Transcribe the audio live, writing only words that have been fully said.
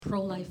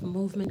pro-life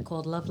movement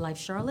called Love Life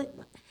Charlotte.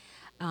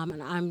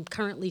 And I'm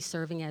currently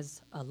serving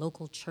as a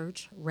local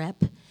church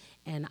rep,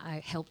 and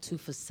I help to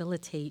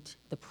facilitate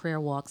the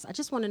prayer walks. I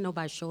just want to know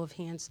by show of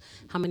hands,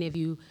 how many of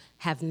you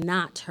have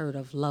not heard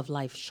of Love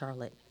Life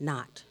Charlotte?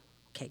 Not.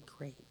 Okay,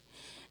 great.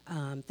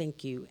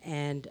 Thank you.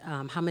 And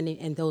how many,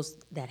 and those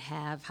that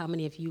have, how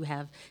many of you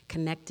have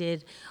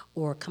connected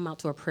or come out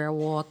to a prayer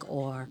walk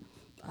or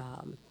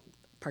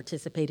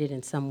participated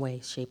in some way,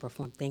 shape, or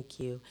form? Thank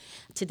you.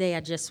 Today, I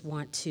just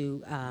want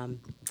to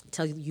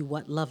tell you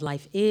what Love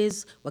Life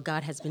is, what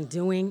God has been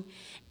doing,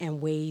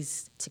 and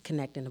ways to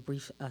connect in a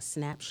brief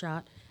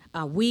snapshot.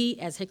 We,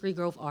 as Hickory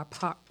Grove,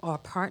 are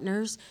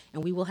partners,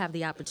 and we will have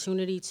the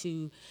opportunity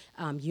to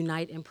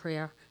unite in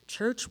prayer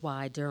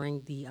church-wide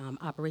during the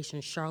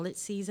Operation Charlotte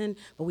season,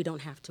 but we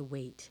don't have to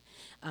wait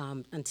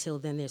until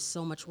then. There's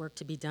so much work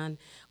to be done.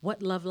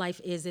 What Love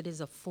Life is, it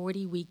is a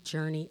 40-week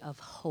journey of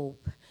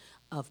hope,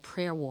 of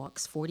prayer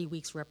walks. 40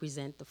 weeks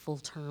represent the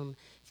full-term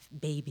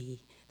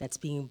baby that's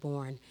being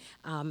born.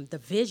 The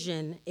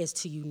vision is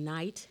to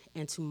unite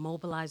and to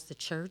mobilize the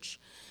church,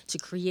 to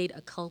create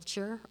a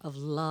culture of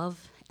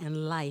love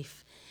and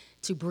life,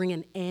 to bring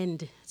an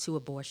end to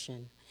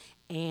abortion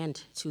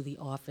and to the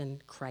orphan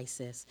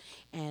crisis.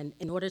 And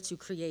in order to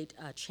create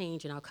a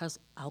change in our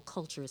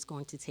culture, it's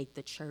going to take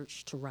the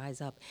church to rise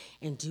up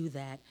and do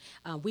that.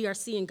 We are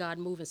seeing God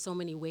move in so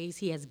many ways.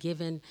 He has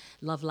given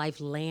Love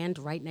Life land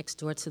right next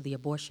door to the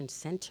abortion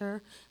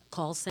center,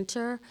 call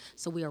center.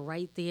 So we are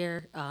right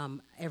there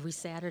every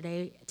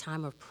Saturday,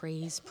 time of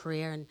praise,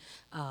 prayer,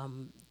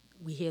 and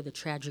we hear the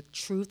tragic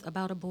truth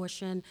about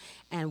abortion,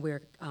 and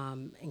we're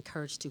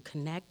encouraged to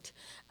connect.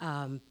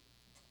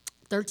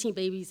 13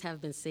 babies have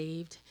been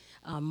saved.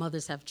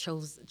 Mothers have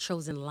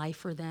chosen life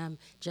for them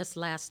just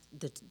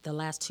the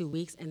last 2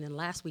 weeks, and then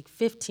last week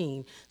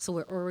 15. So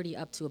we're already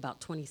up to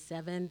about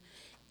 27.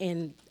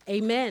 And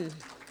amen.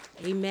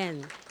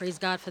 Amen. Praise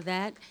God for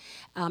that.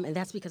 And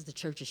that's because the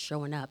church is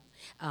showing up.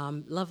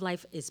 Love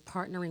Life is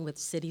partnering with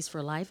Cities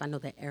for Life. I know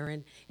that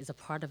Aaron is a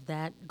part of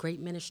that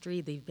great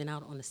ministry. They've been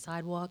out on the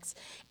sidewalks.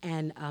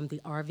 And the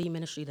RV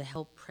ministry, the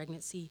Help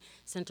Pregnancy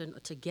Center.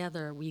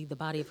 Together, we, the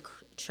body of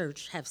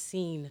church, have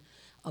seen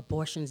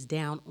abortions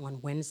down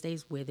on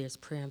Wednesdays where there's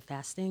prayer and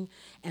fasting,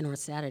 and on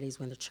Saturdays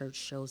when the church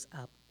shows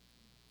up.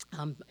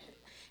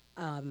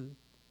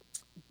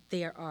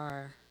 There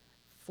are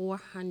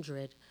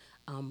 400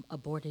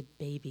 aborted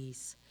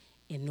babies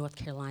in North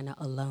Carolina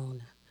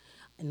alone.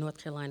 In North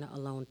Carolina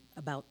alone,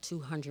 about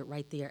 200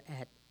 right there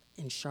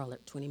in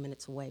Charlotte, 20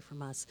 minutes away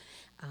from us,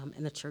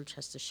 and the church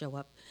has to show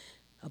up.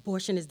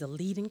 Abortion is the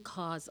leading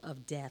cause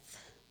of death.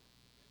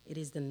 It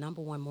is the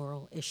number one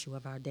moral issue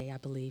of our day, I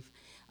believe,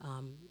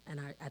 and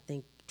I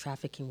think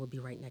trafficking will be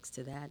right next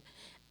to that.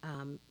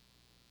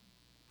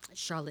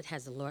 Charlotte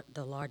has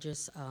the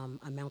largest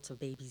amount of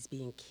babies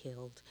being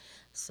killed.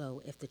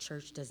 So if the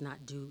church does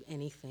not do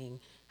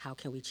anything, how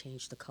can we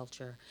change the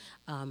culture?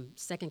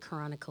 Second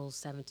Chronicles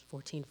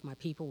 7:14, for my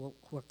people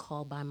who are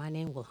called by my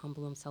name will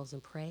humble themselves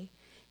and pray,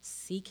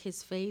 seek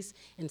his face,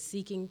 and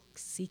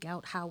seek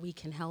out how we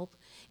can help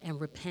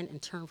and repent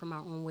and turn from our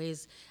own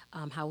ways,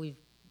 how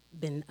we've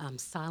been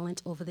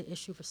silent over the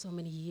issue for so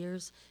many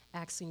years,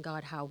 asking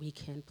God how we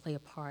can play a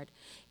part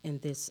in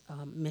this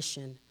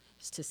mission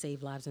to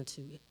save lives and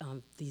to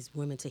these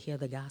women to hear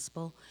the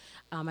gospel.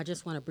 I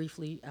just want to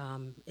briefly,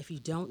 if you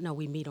don't know,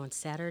 we meet on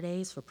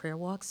Saturdays for prayer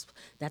walks.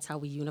 That's how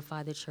we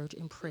unify the church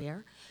in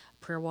prayer.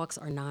 Prayer walks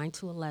are 9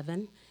 to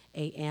 11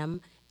 a.m.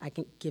 I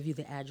can give you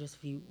the address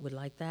if you would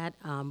like that.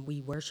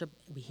 We worship,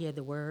 we hear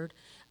the word,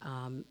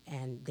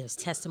 and there's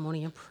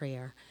testimony and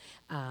prayer.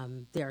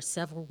 There are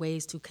several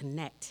ways to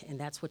connect, and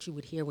that's what you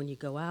would hear when you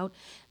go out.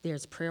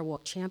 There's Prayer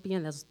Walk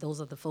Champion. Those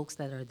are the folks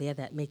that are there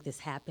that make this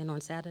happen on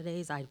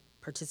Saturdays. I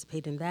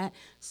participate in that.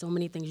 So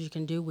many things you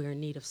can do. We're in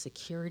need of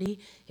security.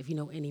 If you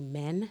know any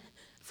men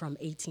from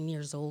 18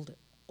 years old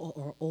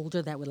or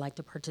older that would like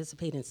to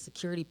participate in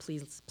security,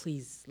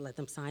 please let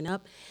them sign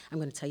up. I'm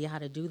going to tell you how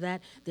to do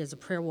that. There's a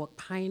Prayer Walk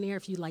Pioneer.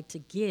 If you'd like to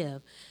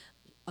give,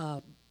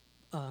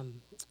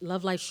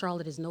 Love Life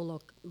Charlotte is no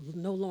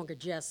longer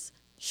just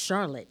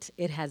Charlotte.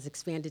 It has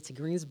expanded to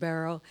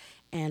Greensboro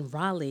and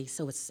Raleigh,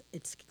 so it's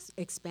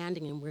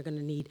expanding, and we're going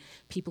to need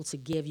people to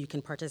give. You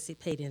can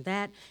participate in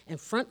that. And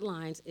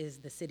Frontlines is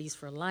the Cities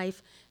for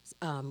Life,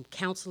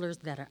 counselors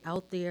that are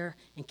out there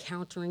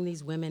encountering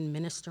these women,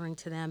 ministering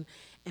to them,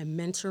 and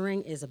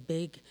mentoring is a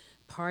big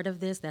part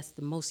of this. That's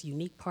the most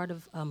unique part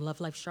of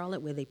Love Life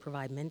Charlotte, where they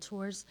provide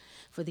mentors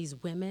for these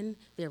women.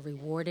 They're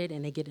rewarded,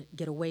 and they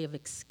get a way of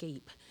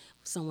escape,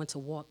 someone to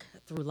walk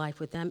through life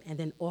with them. And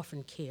then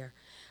orphan care.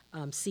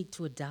 Seek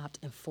to adopt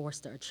and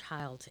foster a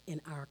child in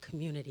our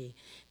community.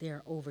 There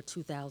are over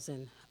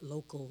 2,000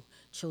 local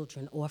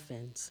children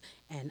orphans,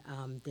 and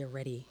they're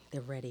ready.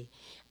 They're ready.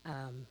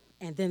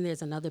 And then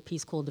there's another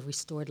piece called the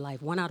Restored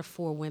Life. 1 out of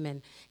 4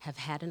 women have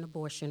had an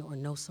abortion or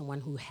know someone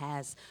who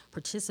has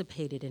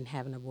participated in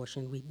having an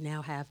abortion. We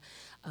now have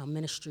a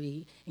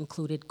ministry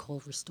included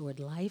called Restored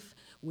Life,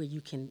 where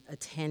you can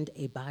attend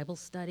a Bible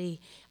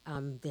study.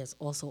 There's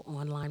also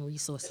online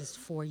resources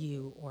for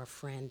you or a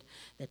friend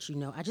that you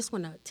know. I just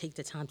want to take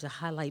the time to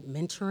highlight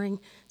mentoring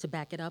to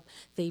back it up.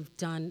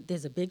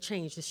 There's a big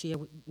change this year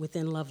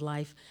within Love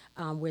Life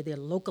where they're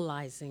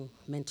localizing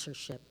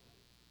mentorship,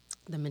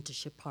 the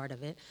mentorship part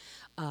of it,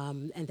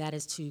 and that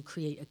is to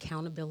create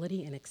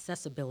accountability and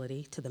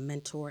accessibility to the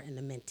mentor and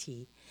the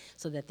mentee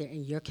so that they're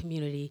in your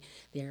community,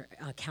 they're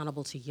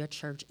accountable to your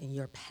church and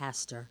your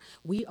pastor.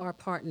 We are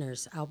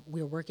partners.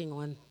 We're working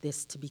on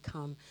this to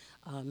become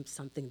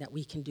something that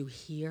we can do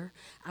here.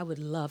 I would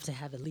love to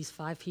have at least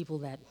 5 people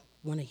that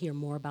want to hear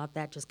more about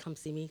that. Just come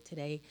see me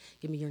today.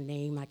 Give me your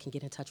name. I can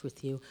get in touch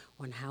with you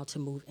on how to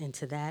move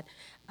into that.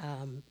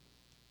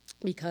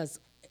 Because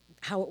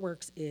how it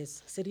works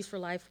is Cities for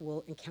Life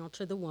will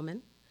encounter the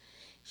woman.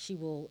 She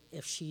will,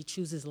 if she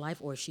chooses life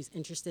or if she's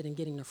interested in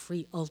getting a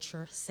free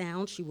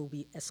ultrasound, she will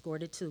be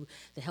escorted to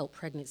the Help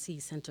Pregnancy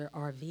Center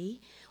RV.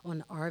 On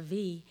the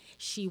RV,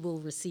 she will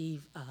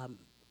receive,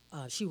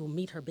 she will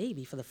meet her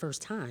baby for the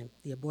first time.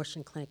 The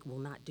abortion clinic will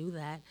not do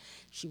that.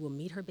 She will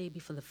meet her baby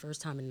for the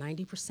first time, and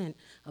 90%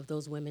 of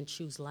those women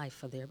choose life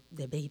for their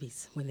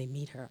babies when they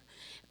meet her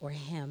or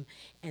him.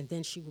 And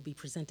then she will be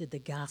presented the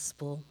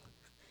gospel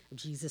of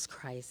Jesus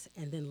Christ,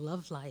 and then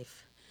Love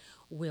Life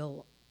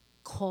will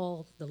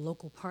call the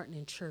local partner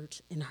in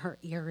church in her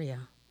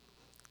area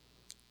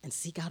and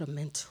seek out a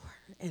mentor.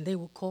 And they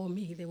will call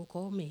me, they will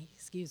call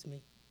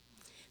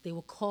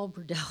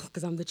Burdell,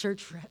 because I'm the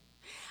church rep.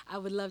 I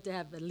would love to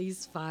have at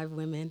least 5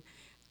 women.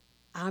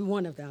 I'm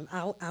one of them.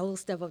 I will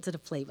step up to the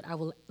plate, but I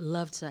will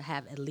love to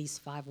have at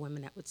least 5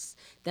 women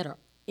that are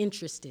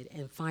interested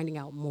in finding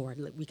out more.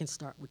 We can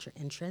start with your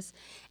interests.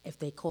 If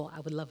they call, I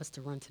would love us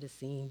to run to the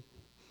scene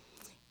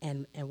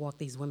and walk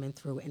these women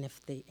through,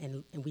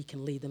 and we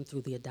can lead them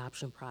through the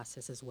adoption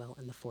process as well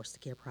and the foster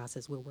care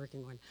process. We're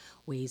working on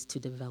ways to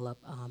develop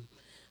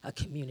a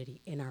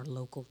community in our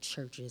local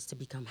churches to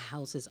become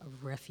houses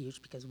of refuge,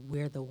 because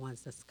we're the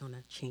ones that's going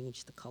to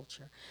change the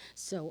culture.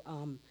 So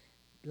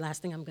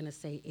last thing I'm going to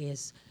say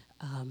is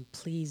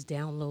please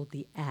download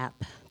the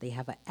app. They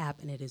have an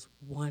app, and it is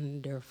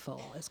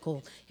wonderful. It's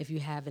called, if you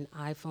have an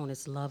iPhone,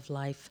 it's Love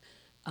Life.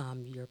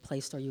 Your Play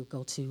Store, you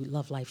go to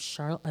Love Life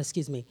Charlotte,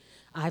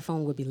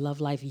 iPhone would be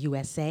Love Life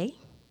USA.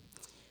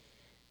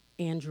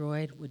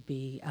 Android would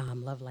be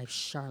Love Life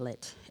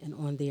Charlotte. And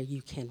on there,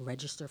 you can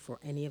register for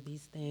any of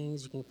these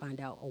things. You can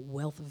find out a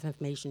wealth of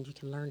information. You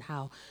can learn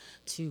how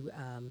to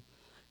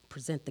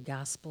present the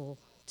gospel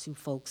to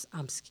folks,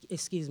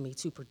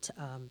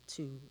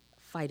 to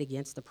fight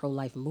against the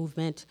pro-life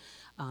movement.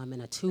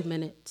 In a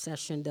 2-minute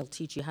session, they'll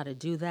teach you how to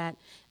do that.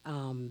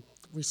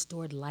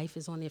 Restored Life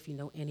is on there if you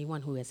know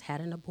anyone who has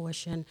had an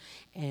abortion,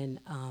 and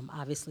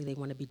obviously they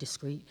want to be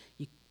discreet.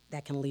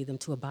 That can lead them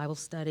to a Bible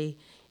study,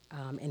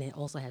 and it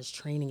also has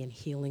training and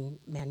healing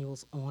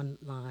manuals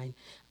online.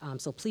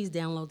 So please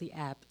download the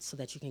app so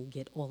that you can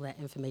get all that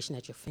information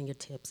at your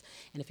fingertips.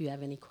 And if you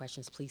have any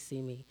questions, please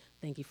see me.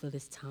 Thank you for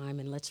this time,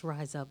 and let's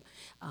rise up.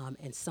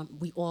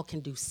 We all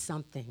can do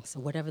something. So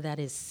whatever that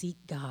is, seek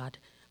God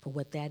for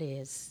what that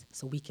is,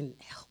 so we can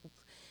help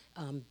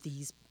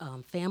these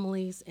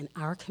families in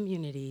our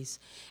communities,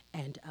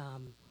 and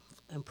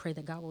pray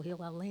that God will heal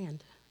our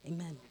land.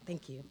 Amen.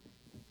 Thank you.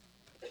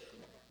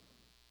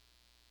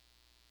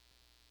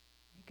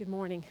 Good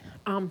morning.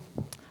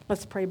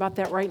 Let's pray about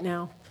that right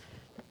now.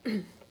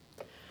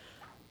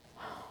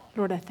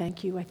 Lord, I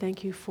thank you. I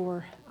thank you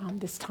for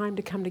this time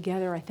to come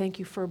together. I thank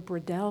you for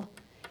Burdell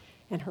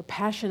and her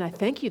passion. I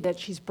thank you that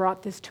she's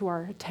brought this to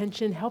our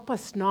attention. Help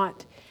us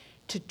not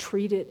to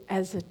treat it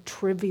as a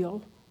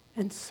trivial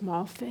and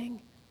small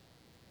thing.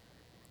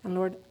 And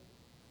Lord,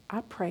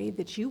 I pray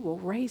that you will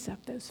raise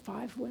up those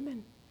 5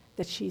 women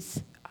that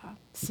she's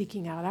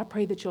seeking out. I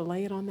pray that you'll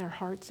lay it on their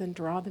hearts and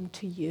draw them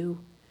to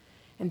you,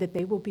 and that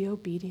they will be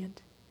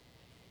obedient.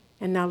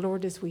 And now,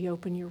 Lord, as we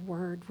open your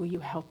word, will you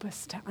help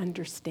us to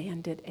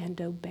understand it and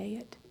obey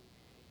it?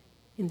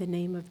 In the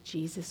name of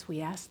Jesus,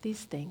 we ask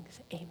these things.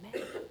 Amen.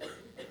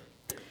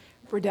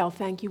 Burdell,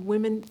 thank you.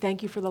 Women,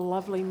 thank you for the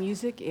lovely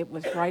music. It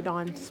was right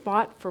on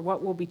spot for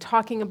what we'll be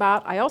talking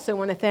about. I also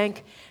want to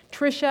thank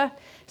Tricia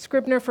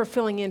Scribner for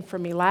filling in for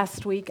me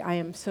last week. I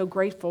am so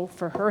grateful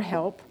for her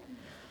help.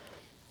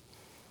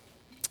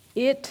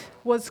 It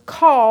was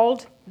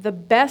called The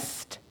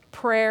Best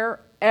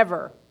Prayer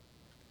Ever.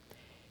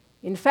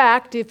 In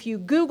fact, if you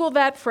Google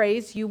that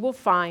phrase, you will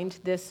find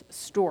this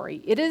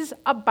story. It is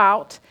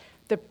about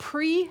the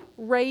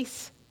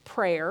pre-race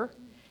prayer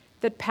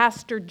that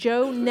Pastor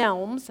Joe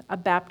Nelms, a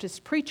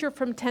Baptist preacher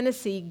from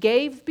Tennessee,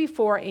 gave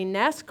before a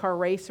NASCAR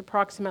race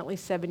approximately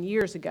 7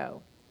 years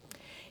ago.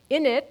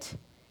 In it,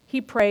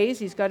 he prays,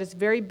 he's got his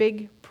very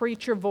big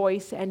preacher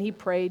voice, and he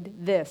prayed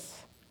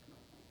this: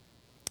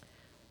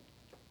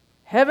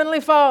 Heavenly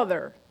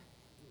Father,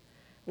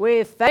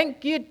 we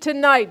thank you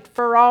tonight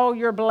for all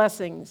your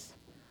blessings.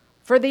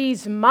 for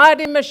these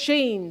mighty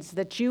machines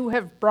that you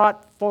have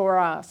brought for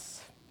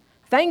us.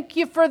 Thank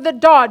you for the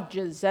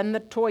Dodges and the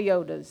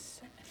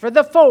Toyotas, for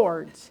the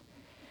Fords.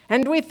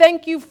 And we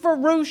thank you for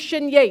Roush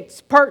and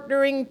Yates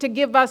partnering to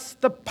give us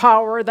the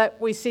power that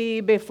we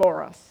see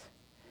before us.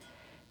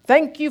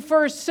 Thank you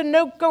for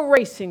Sunoco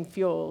Racing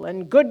Fuel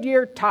and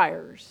Goodyear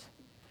Tires.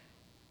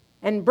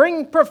 And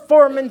bring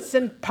performance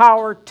and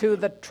power to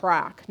the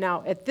track.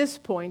 Now, at this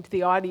point,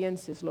 the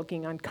audience is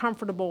looking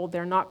uncomfortable.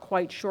 They're not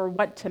quite sure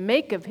what to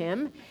make of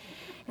him.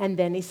 And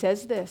then he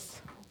says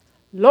this,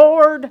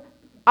 Lord,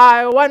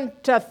 I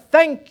want to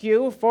thank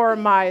you for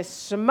my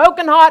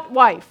smoking hot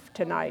wife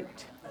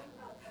tonight.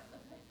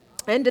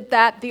 And at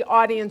that, the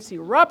audience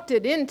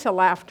erupted into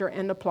laughter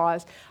and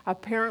applause.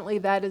 Apparently,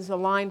 that is a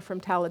line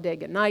from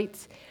Talladega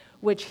Nights,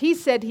 which he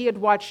said he had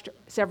watched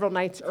several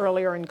nights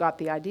earlier and got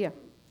the idea.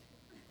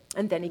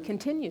 And then he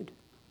continued,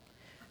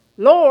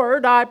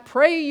 Lord, I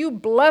pray you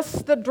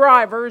bless the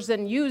drivers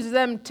and use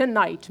them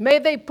tonight. May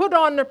they put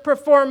on a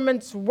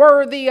performance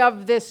worthy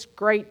of this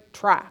great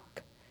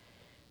track.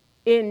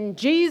 In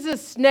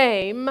Jesus'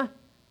 name,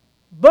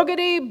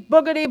 boogity,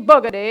 boogity,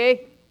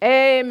 boogity,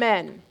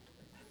 amen.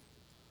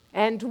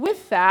 And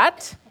with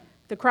that,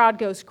 the crowd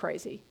goes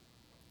crazy.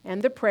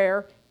 And the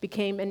prayer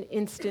became an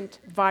instant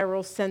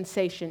viral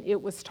sensation.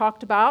 It was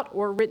talked about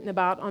or written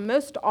about on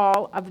most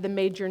all of the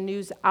major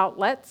news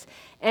outlets.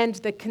 And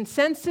the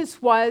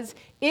consensus was,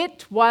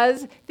 it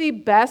was the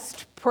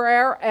best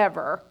prayer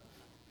ever.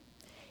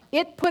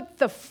 It put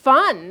the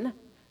fun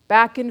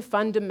back in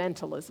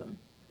fundamentalism.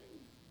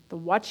 The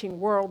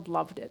watching world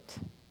loved it.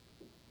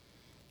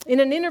 In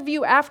an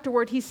interview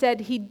afterward, he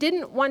said he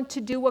didn't want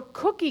to do a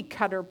cookie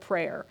cutter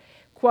prayer.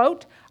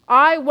 Quote,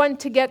 I want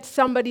to get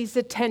somebody's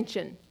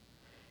attention,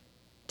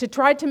 to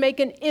try to make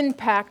an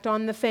impact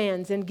on the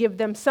fans and give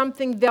them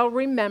something they'll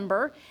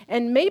remember,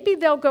 and maybe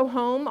they'll go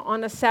home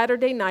on a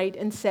Saturday night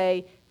and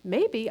say,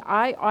 maybe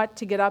I ought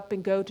to get up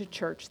and go to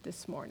church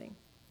this morning.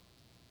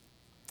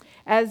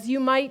 As you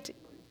might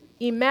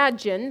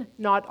imagine,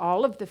 not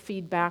all of the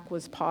feedback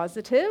was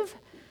positive.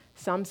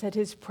 Some said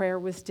his prayer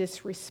was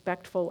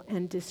disrespectful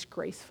and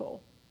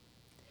disgraceful.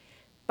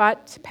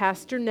 But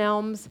Pastor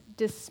Nelms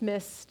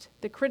dismissed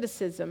the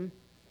criticism,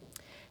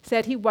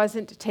 said he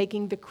wasn't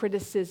taking the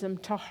criticism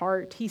to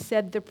heart. He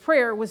said the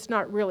prayer was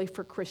not really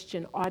for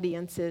Christian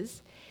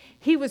audiences.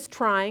 He was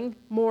trying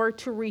more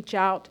to reach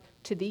out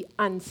to the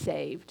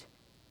unsaved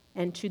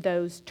and to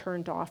those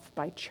turned off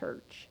by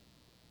church.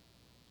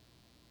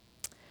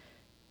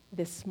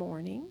 This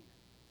morning,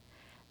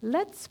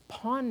 let's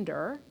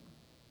ponder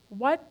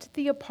what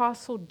the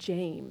Apostle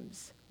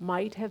James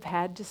might have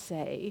had to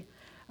say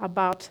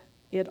about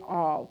it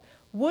all.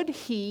 Would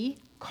he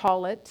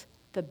call it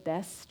the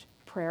best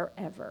prayer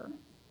ever?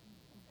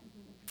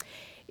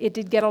 It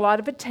did get a lot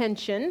of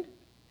attention,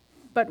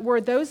 but were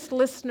those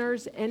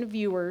listeners and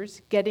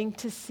viewers getting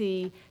to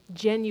see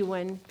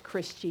genuine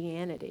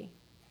Christianity?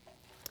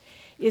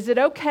 Is it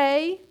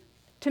okay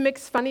to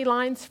mix funny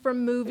lines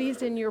from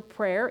movies in your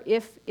prayer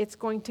if it's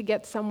going to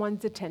get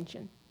someone's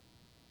attention?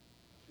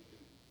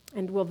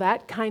 And will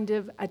that kind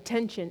of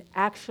attention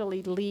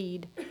actually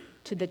lead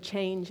to the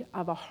change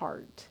of a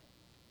heart?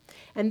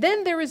 And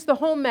then there is the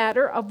whole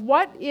matter of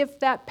what if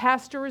that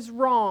pastor is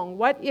wrong?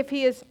 What if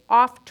he is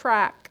off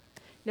track?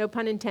 No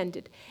pun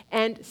intended.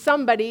 And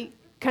somebody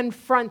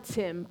confronts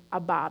him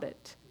about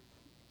it.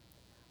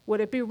 Would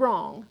it be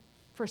wrong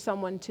for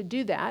someone to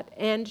do that?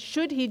 And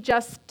should he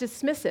just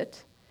dismiss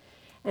it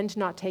and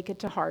not take it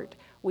to heart?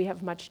 We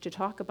have much to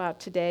talk about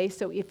today.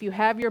 So if you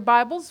have your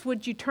Bibles,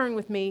 would you turn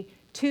with me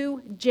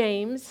to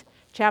James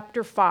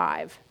chapter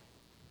 5.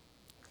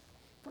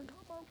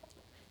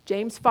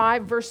 James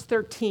 5, verse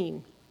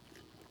 13.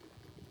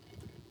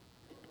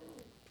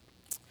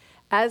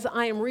 As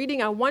I am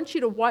reading, I want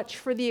you to watch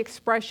for the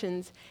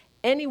expressions,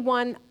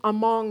 anyone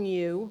among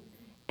you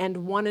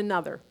and one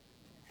another.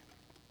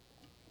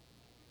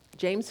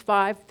 James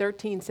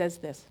 5:13 says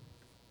this.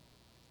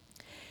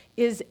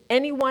 Is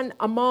anyone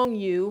among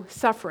you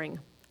suffering?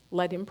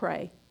 Let him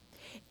pray.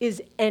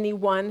 Is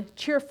anyone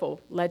cheerful?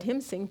 Let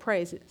him sing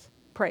praise.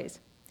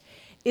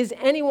 Is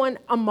anyone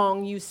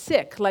among you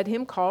sick? Let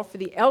him call for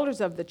the elders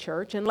of the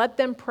church and let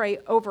them pray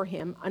over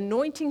him,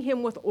 anointing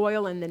him with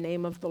oil in the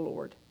name of the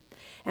Lord.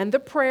 And the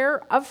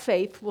prayer of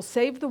faith will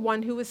save the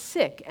one who is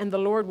sick, and the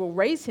Lord will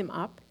raise him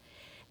up.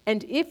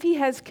 And if he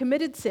has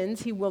committed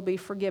sins, he will be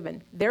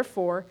forgiven.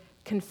 Therefore,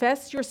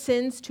 confess your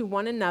sins to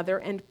one another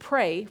and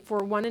pray for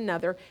one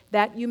another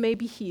that you may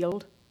be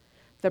healed.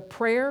 The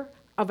prayer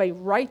of a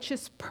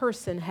righteous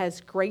person has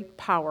great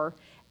power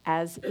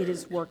as it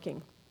is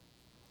working.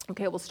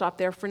 Okay, we'll stop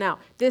there for now.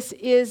 This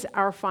is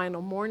our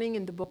final morning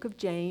in the book of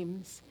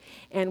James,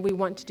 and we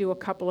want to do a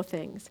couple of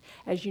things.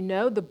 As you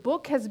know, the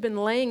book has been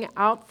laying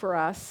out for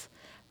us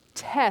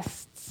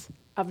tests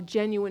of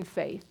genuine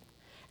faith.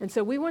 And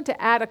so we want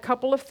to add a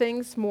couple of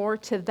things more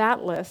to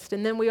that list.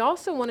 And then we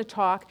also want to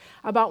talk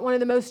about one of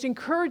the most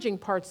encouraging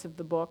parts of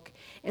the book,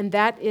 and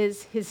that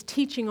is his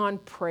teaching on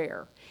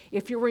prayer.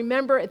 If you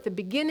remember, at the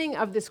beginning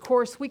of this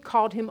course, we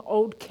called him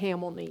Old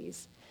Camel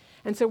Knees.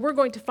 And so we're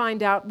going to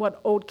find out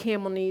what Old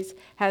Camel Knees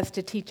has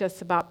to teach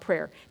us about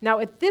prayer. Now,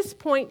 at this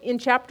point in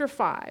chapter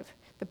 5,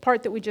 the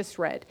part that we just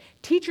read,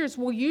 teachers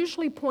will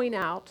usually point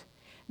out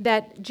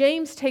that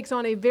James takes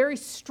on a very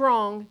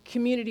strong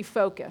community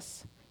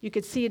focus. You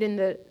could see it in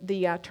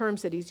the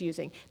terms that he's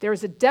using. There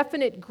is a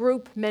definite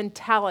group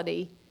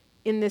mentality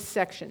in this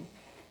section.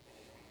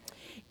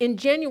 In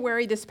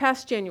January, this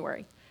past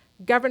January,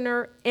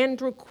 Governor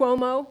Andrew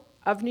Cuomo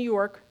of New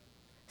York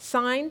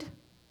signed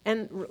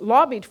and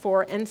lobbied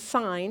for and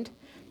signed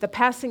the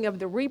passing of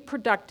the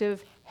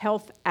Reproductive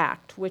Health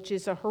Act, which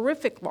is a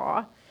horrific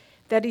law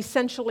that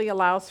essentially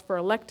allows for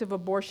elective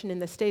abortion in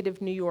the state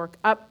of New York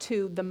up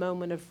to the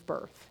moment of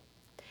birth.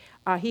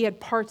 He had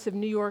parts of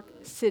New York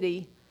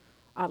City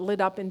lit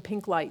up in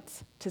pink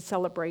lights to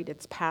celebrate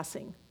its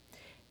passing.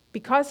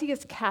 Because he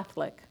is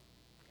Catholic,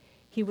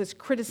 he was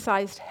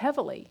criticized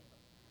heavily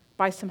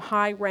by some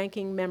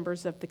high-ranking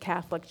members of the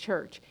Catholic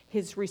Church.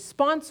 His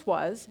response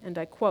was, and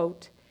I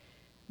quote,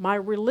 "My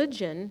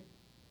religion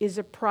is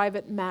a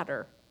private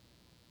matter,"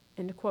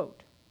 end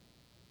quote.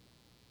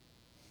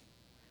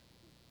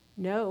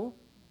 No,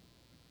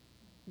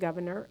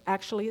 Governor,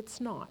 actually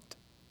it's not.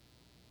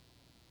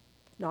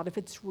 Not if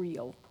it's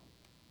real.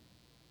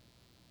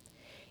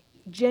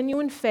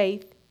 Genuine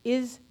faith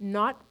is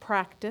not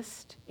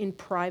practiced in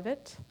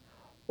private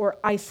or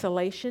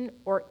isolation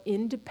or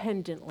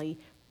independently,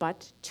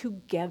 but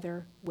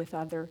together with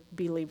other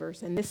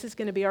believers. And this is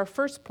going to be our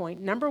first point.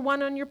 Number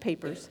 1 on your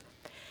papers.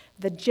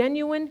 The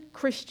genuine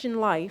Christian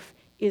life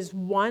is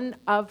one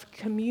of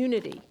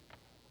community.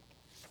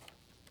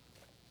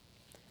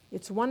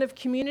 It's one of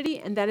community,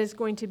 and that is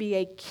going to be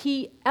a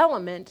key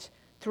element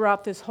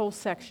throughout this whole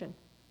section.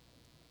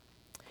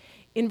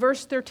 In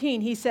verse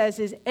 13, he says,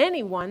 "Is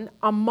anyone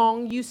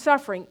among you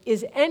suffering?"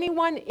 Is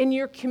anyone in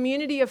your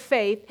community of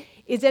faith,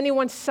 is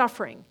anyone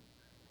suffering?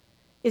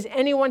 Is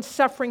anyone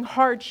suffering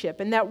hardship?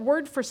 And that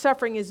word for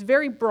suffering is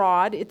very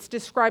broad. It's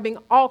describing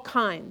all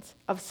kinds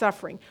of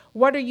suffering.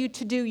 What are you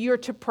to do? You're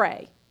to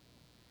pray.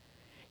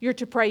 You're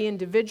to pray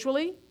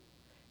individually.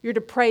 You're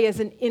to pray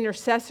as an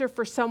intercessor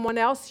for someone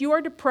else. You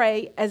are to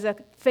pray as a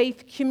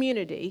faith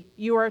community.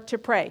 You are to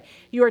pray.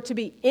 You are to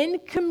be in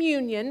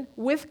communion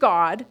with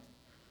God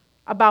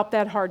about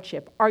that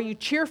hardship. Are you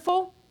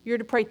cheerful? You're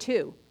to pray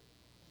too.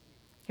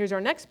 Here's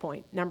our next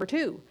point. Number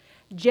 2,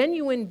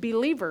 genuine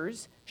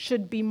believers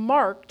should be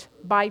marked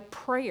by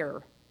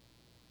prayer.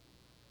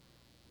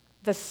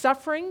 The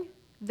suffering,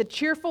 the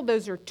cheerful,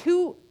 those are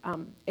two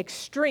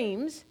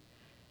extremes,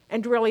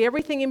 and really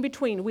everything in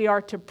between. We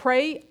are to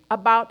pray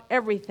about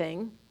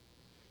everything.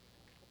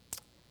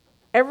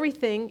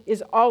 Everything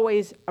is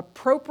always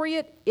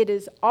appropriate. It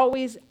is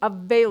always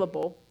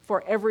available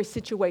for every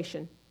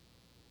situation.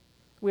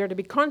 We are to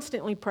be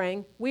constantly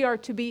praying. We are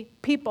to be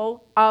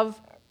people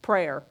of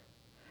prayer.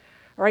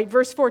 All right,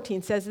 verse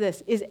 14 says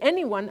this, "Is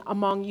anyone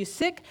among you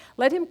sick?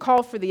 Let him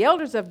call for the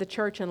elders of the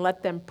church and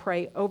let them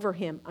pray over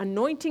him,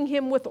 anointing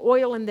him with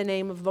oil in the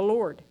name of the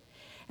Lord.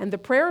 And the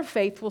prayer of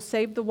faith will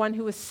save the one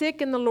who is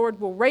sick, and the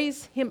Lord will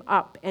raise him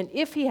up. And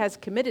if he has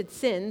committed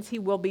sins, he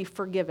will be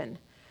forgiven."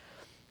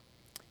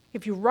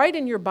 If you write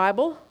in your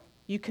Bible,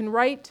 you can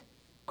write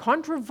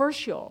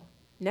controversial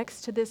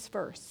next to this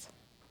verse,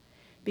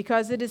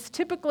 because it is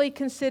typically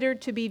considered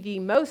to be the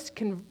most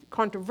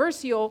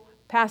controversial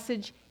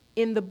passage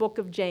in the book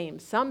of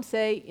James. Some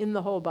say in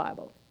the whole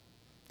Bible.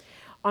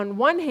 On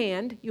one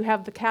hand, you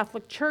have the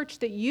Catholic Church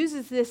that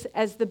uses this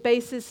as the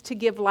basis to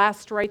give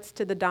last rites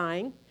to the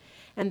dying.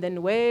 And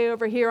then way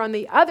over here on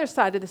the other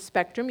side of the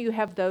spectrum, you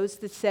have those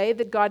that say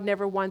that God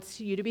never wants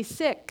you to be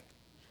sick,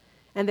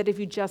 and that if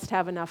you just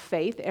have enough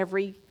faith,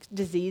 every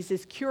disease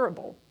is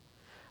curable.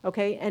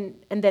 Okay,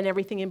 and then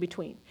everything in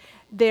between.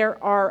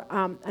 There are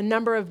a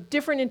number of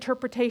different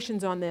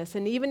interpretations on this,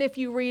 and even if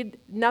you read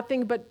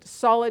nothing but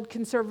solid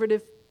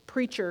conservative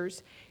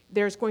preachers,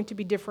 there's going to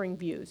be differing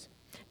views.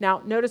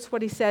 Now, notice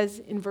what he says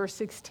in verse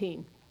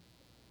 16.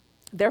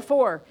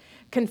 "Therefore,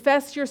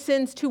 confess your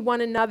sins to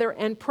one another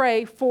and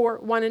pray for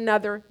one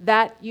another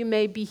that you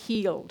may be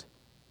healed."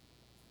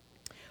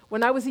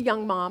 When I was a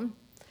young mom,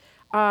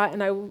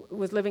 and I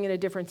was living in a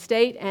different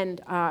state,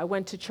 and I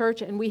went to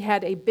church, and we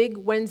had a big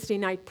Wednesday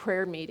night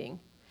prayer meeting.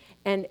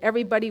 And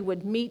everybody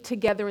would meet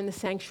together in the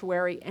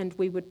sanctuary, and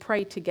we would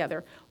pray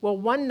together. Well,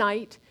 one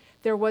night,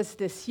 there was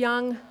this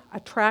young,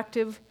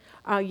 attractive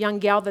young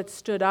gal that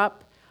stood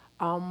up.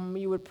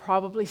 You would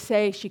probably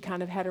say she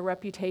kind of had a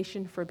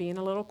reputation for being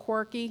a little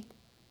quirky.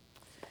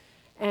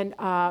 And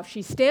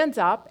she stands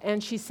up,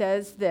 and she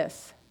says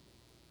this,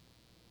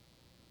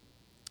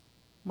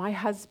 "My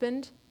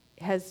husband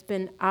has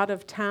been out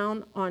of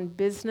town on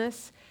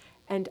business,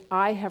 and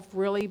I have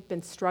really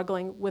been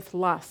struggling with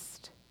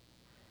lust.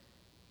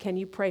 Can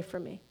you pray for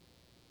me?"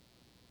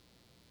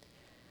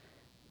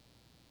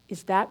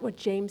 Is that what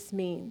James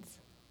means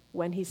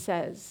when he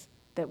says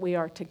that we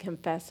are to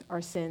confess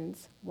our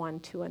sins one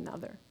to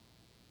another?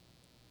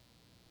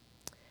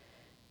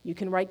 You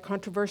can write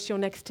controversial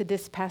next to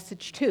this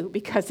passage too,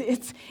 because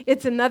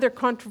it's another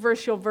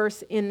controversial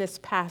verse in this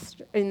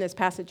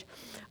passage.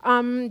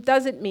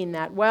 Does it mean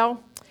that?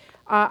 Well,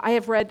 I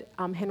have read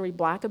Henry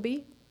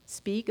Blackaby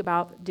speak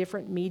about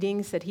different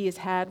meetings that he has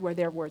had where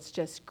there was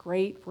just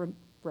great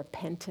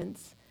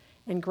repentance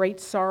and great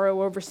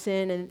sorrow over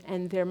sin,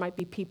 and there might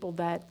be people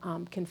that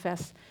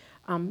confess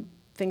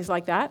things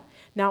like that.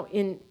 Now,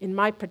 in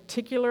my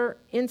particular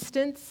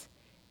instance,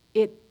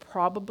 it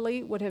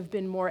probably would have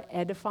been more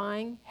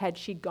edifying had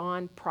she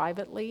gone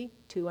privately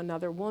to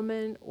another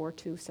woman or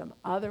to some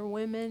other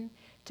women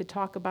to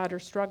talk about her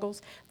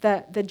struggles.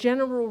 The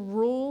general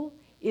rule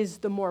is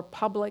the more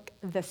public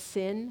the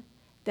sin,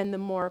 then the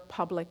more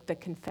public the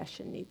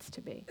confession needs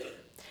to be.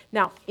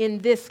 Now, in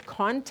this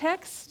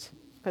context,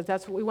 because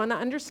that's what we want to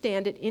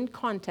understand it in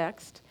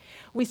context,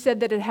 we said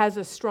that it has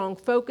a strong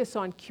focus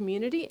on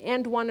community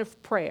and one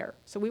of prayer.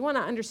 So we want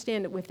to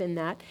understand it within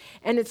that.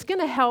 And it's going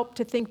to help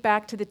to think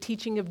back to the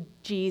teaching of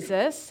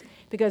Jesus,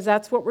 because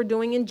that's what we're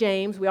doing in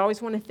James. We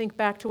always want to think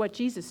back to what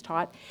Jesus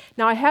taught.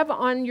 Now, I have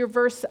on your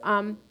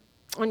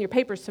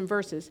papers some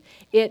verses.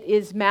 It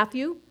is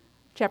Matthew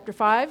chapter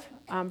 5,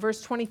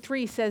 verse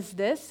 23 says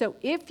this: "So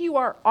if you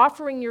are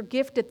offering your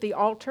gift at the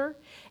altar,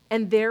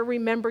 and there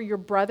remember your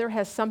brother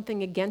has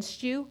something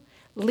against you,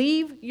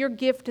 leave your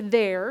gift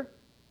there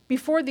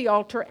before the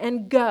altar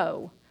and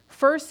go.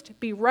 First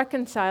be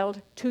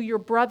reconciled to your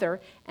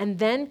brother, and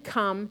then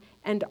come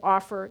and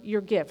offer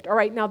your gift." All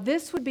right, now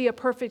this would be a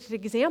perfect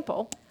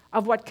example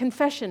of what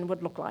confession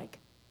would look like.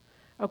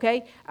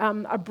 Okay,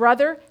 a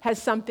brother has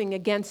something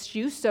against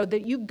you, so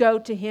that you go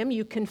to him,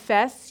 you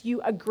confess, you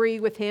agree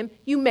with him,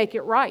 you make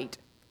it right.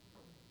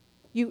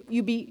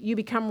 You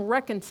become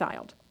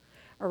reconciled.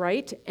 All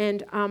right,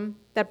 and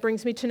that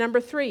brings me to number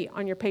 3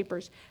 on your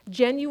papers.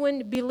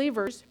 Genuine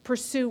believers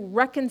pursue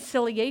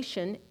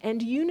reconciliation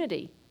and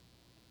unity.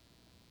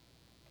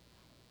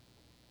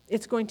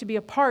 It's going to be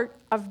a part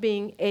of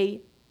being a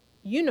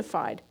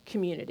unified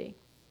community.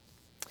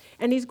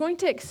 And he's going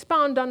to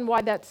expound on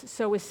why that's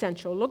so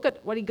essential. Look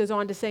at what he goes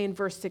on to say in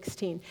verse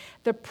 16.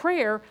 "The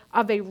prayer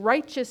of a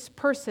righteous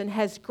person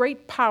has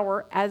great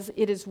power as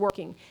it is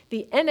working."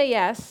 The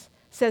NAS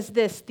says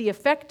this: "The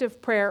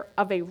effective prayer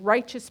of a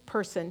righteous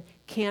person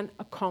can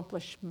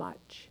accomplish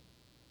much."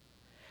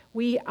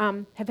 We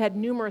have had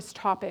numerous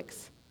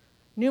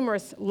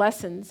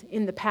lessons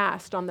in the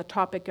past on the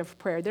topic of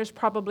prayer. There's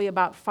probably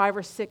about 5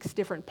 or 6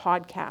 different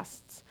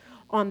podcasts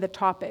on the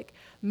topic.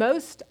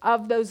 Most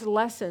of those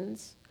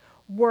lessons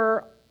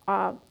were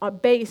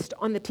based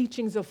on the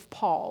teachings of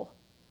Paul.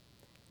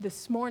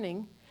 This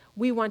morning,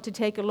 we want to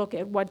take a look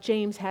at what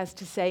James has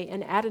to say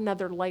and add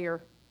another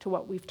layer to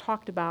what we've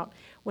talked about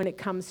when it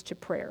comes to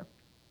prayer.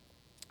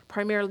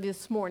 Primarily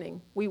this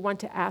morning, we want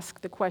to ask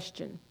the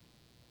question,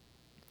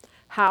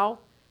 how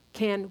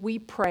can we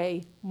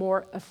pray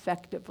more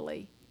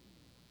effectively?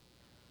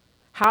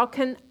 How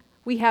can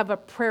we have a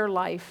prayer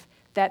life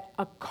that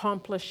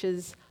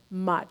accomplishes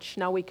much?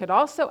 Now, we could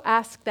also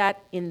ask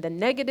that in the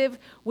negative.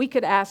 We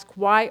could ask,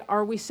 why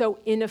are we so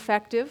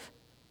ineffective?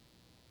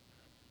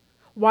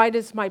 Why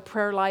does my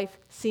prayer life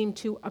seem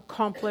to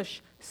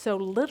accomplish so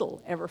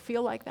little? Ever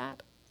feel like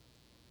that?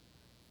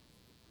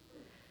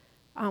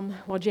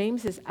 Well,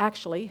 James is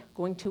actually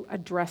going to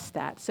address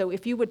that. So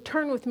if you would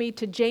turn with me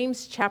to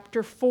James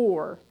chapter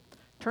 4.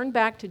 Turn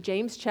back to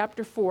James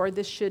chapter 4.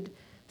 This should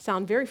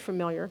sound very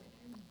familiar.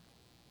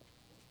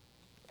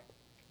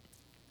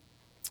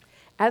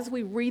 As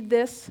we read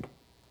this,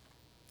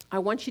 I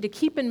want you to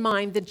keep in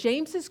mind that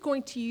James is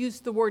going to use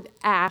the word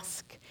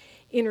ask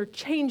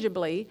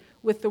interchangeably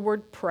with the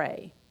word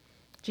pray.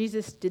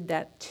 Jesus did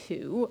that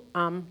too.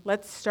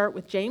 Let's start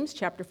with James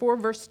chapter 4,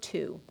 verse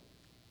 2.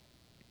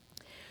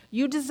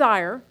 "You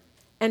desire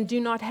and do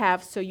not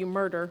have, so you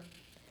murder.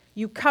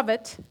 You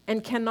covet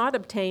and cannot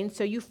obtain,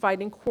 so you fight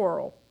and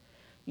quarrel.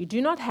 You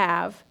do not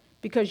have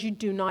because you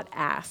do not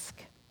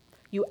ask.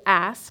 You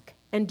ask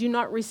and do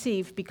not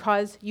receive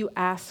because you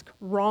ask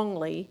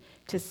wrongly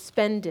to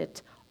spend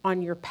it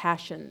on your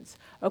passions."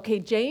 Okay,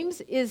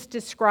 James is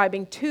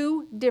describing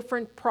 2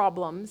 different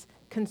problems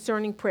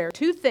concerning prayer,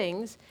 2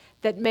 things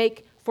that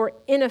make for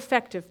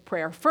ineffective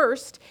prayer.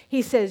 First,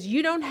 he says,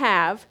 you don't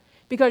have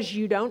because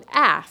you don't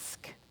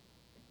ask.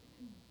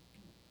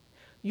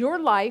 Your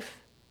life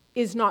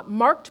is not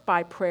marked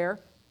by prayer.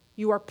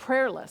 You are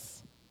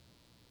prayerless.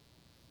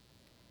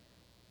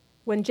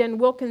 When Jen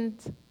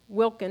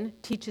Wilkin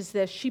teaches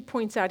this, she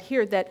points out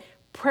here that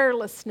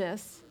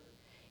prayerlessness,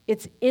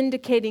 it's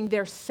indicating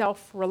their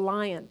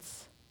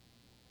self-reliance.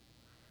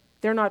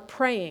 They're not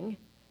praying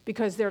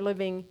because they're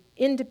living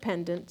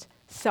independent,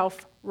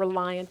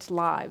 self-reliant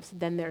lives.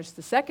 Then there's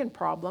the second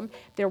problem.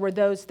 There were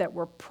those that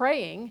were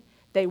praying.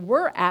 They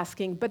were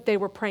asking, but they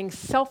were praying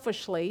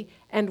selfishly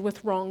and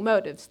with wrong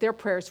motives. Their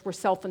prayers were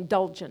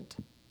self-indulgent.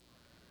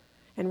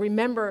 And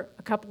remember,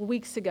 a couple of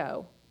weeks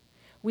ago,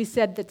 we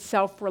said that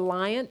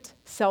self-reliant,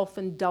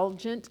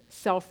 self-indulgent,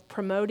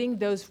 self-promoting,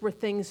 those were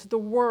things the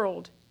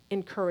world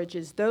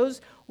encourages. Those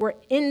were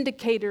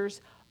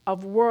indicators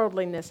of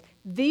worldliness.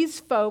 These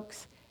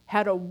folks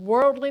had a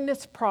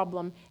worldliness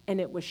problem, and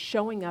it was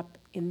showing up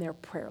in their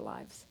prayer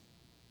lives.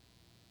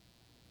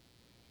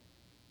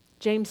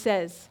 James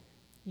says,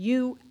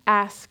 you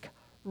ask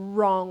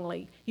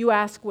wrongly. You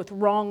ask with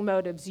wrong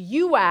motives.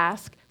 You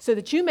ask so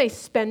that you may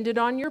spend it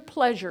on your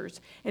pleasures.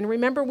 And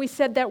remember, we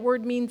said that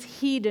word means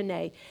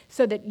hedone,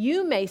 so that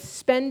you may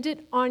spend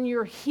it on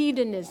your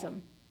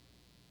hedonism.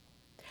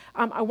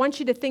 I want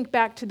you to think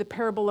back to the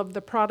parable of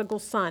the prodigal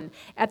son.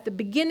 At the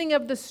beginning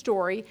of the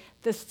story,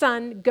 the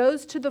son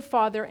goes to the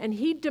father and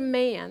he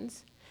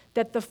demands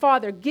that the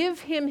father give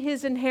him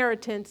his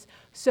inheritance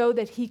so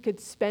that he could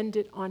spend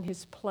it on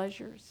his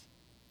pleasures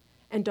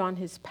and on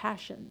his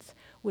passions,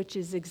 which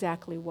is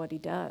exactly what he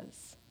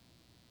does.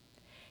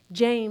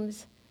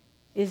 James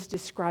is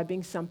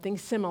describing something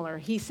similar.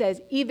 He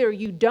says, either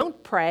you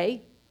don't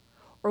pray,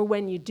 or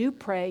when you do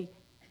pray,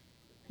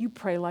 you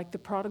pray like the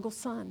prodigal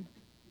son.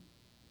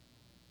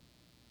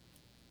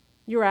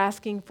 You're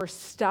asking for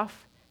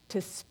stuff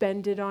to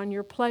spend it on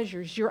your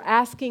pleasures. You're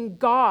asking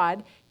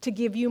God to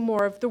give you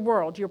more of the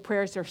world. Your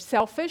prayers are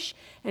selfish,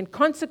 and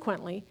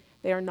consequently,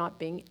 they are not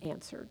being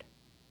answered.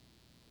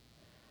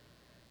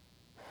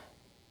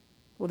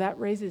 Well, that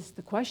raises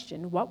the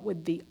question, what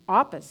would the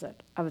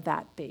opposite of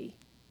that be?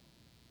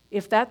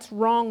 If that's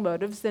wrong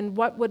motives, then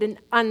what would an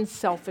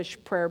unselfish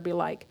prayer be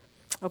like?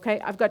 Okay,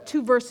 I've got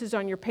 2 verses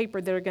on your paper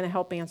that are going to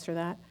help answer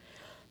that.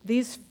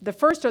 The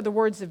first are the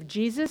words of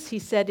Jesus. He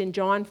said in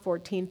John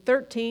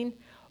 14:13,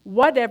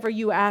 whatever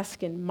you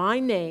ask in my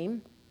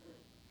name,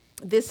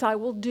 this I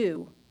will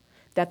do,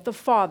 that the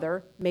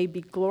Father may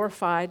be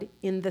glorified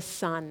in the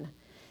Son.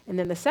 And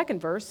then the second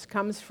verse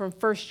comes from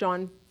 1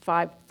 John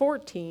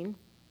 5:14,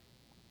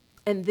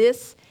 and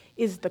this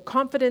is the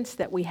confidence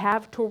that we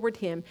have toward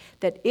him,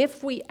 that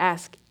if we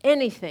ask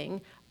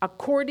anything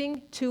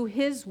according to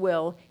his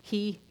will,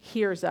 he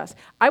hears us.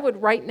 I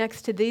would write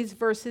next to these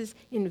verses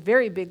in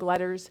very big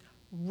letters,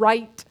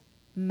 right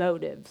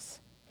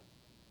motives.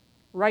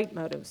 Right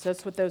motives,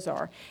 that's what those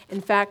are. In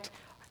fact,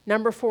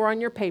 number 4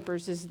 on your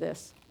papers is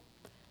this.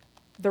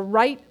 The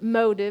right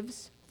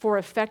motives for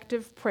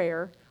effective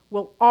prayer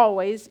will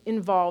always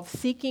involve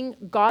seeking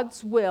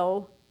God's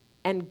will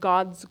and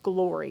God's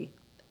glory.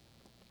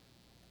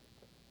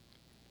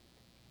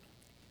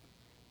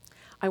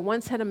 I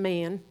once had a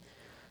man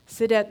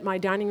sit at my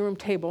dining room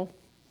table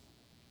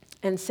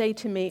and say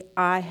to me,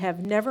 I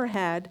have never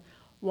had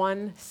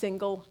one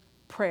single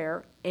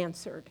prayer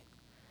answered.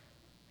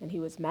 And he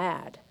was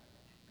mad.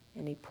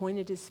 And he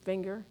pointed his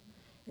finger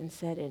and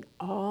said, in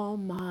all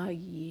my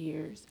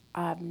years,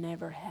 I've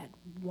never had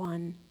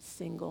one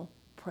single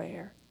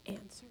prayer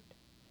answered.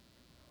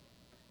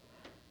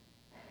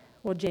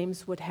 Well,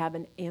 James would have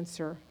an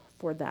answer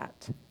for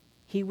that.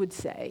 He would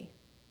say,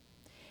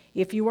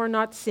 if you are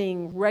not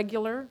seeing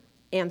regular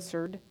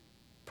answered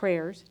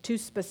prayers to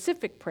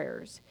specific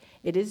prayers,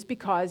 it is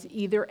because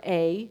either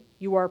A,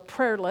 you are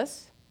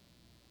prayerless,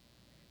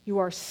 you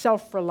are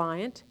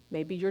self-reliant,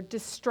 maybe you're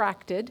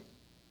distracted,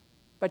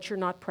 but you're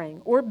not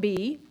praying. Or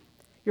B,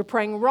 you're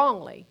praying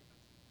wrongly.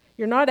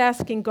 You're not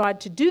asking God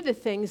to do the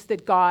things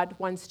that God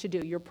wants to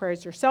do. Your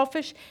prayers are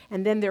selfish,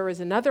 and then there is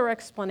another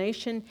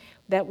explanation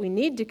that we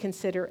need to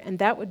consider, and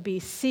that would be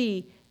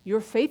C,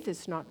 your faith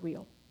is not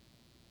real.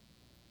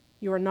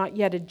 You are not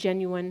yet a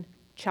genuine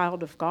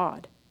child of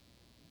God.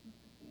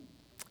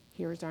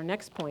 Here's our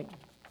next point.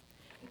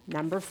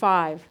 Number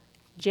 5,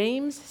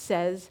 James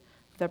says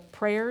the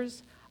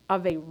prayers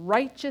of a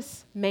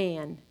righteous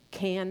man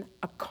can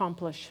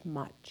accomplish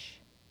much.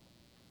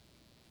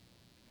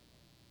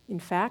 In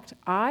fact,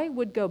 I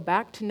would go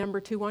back to number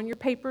 2 on your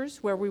papers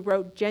where we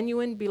wrote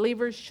genuine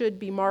believers should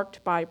be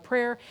marked by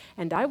prayer,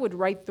 and I would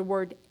write the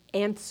word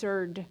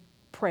answered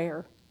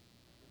prayer.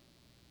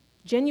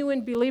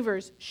 Genuine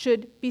believers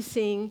should be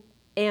seeing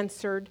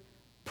answered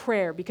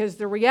prayer, because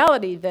the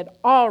reality that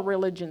all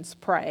religions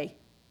pray.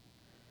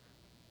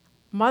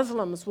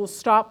 Muslims will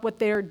stop what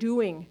they are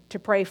doing to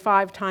pray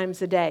 5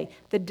 times a day.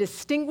 The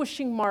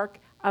distinguishing mark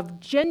of a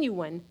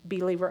genuine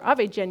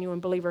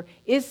believer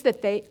is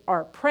that they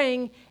are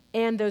praying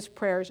and those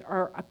prayers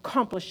are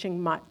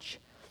accomplishing much.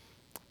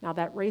 Now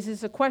that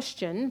raises a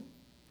question,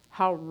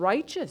 how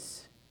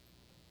righteous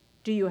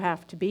do you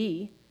have to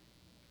be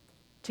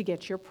to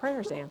get your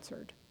prayers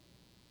answered?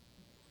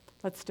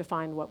 Let's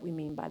define what we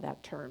mean by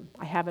that term.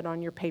 I have it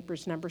on your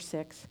papers, number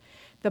 6.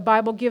 The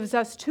Bible gives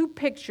us 2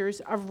 pictures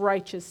of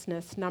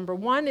righteousness. Number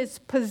 1 is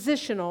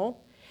positional,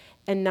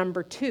 and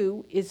number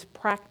 2 is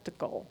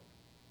practical.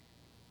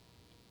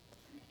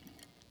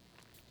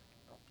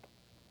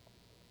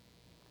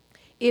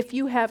 If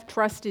you have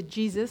trusted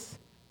Jesus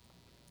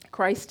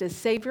Christ as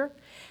Savior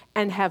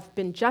and have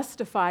been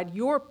justified,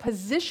 your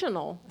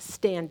positional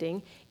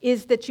standing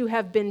is that you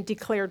have been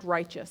declared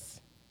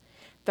righteous.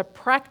 The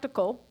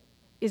practical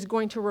is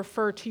going to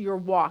refer to your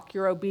walk,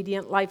 your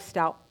obedient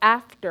lifestyle,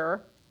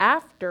 after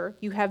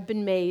you have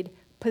been made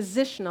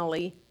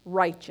positionally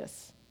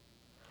righteous.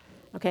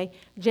 Okay?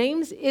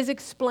 James is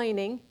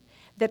explaining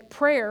that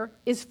prayer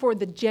is for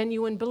the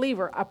genuine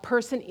believer, a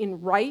person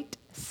in right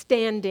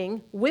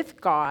standing with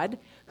God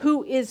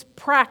who is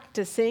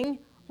practicing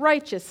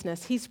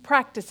righteousness. He's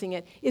practicing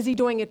it. Is he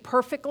doing it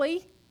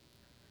perfectly?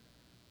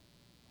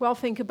 Well,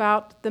 think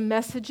about the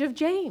message of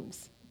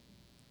James.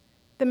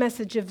 The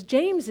message of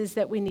James is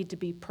that we need to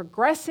be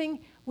progressing,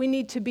 we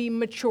need to be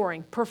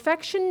maturing.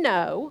 Perfection,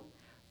 no.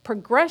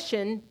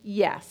 Progression,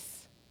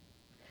 yes.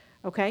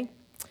 Okay?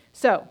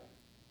 So,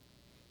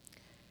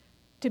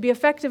 to be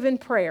effective in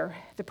prayer,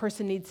 the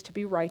person needs to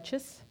be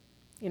righteous,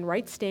 in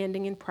right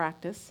standing in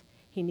practice.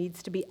 He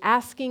needs to be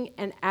asking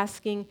and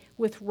asking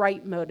with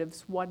right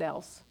motives. What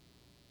else?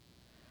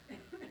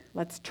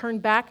 Let's turn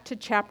back to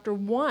chapter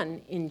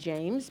 1 in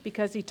James,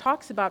 because he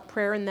talks about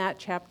prayer in that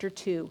chapter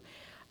 2.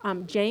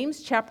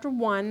 James chapter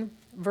 1,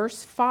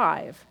 verse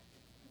 5.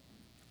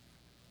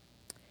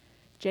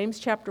 James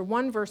chapter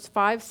 1, verse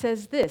 5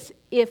 says this: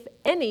 "If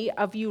any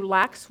of you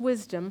lacks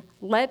wisdom,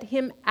 let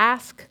him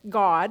ask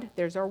God,"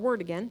 there's our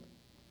word again,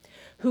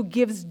 "who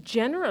gives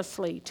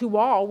generously to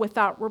all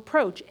without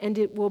reproach, and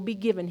it will be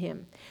given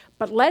him.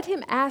 But let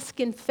him ask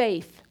in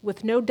faith,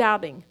 with no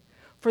doubting.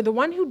 For the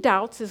one who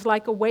doubts is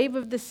like a wave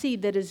of the sea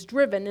that is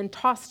driven and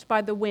tossed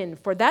by the wind.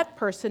 For that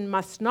person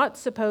must not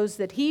suppose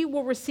that he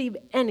will receive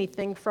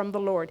anything from the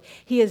Lord.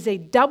 He is a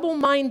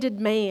double-minded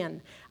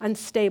man,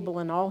 unstable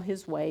in all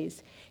his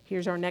ways."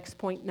 Here's our next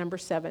point, number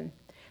 7.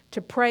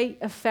 To pray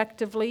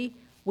effectively,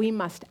 we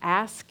must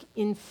ask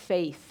in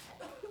faith.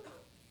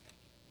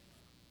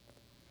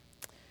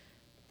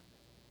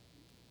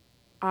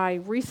 I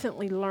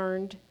recently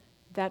learned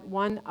that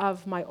one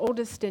of my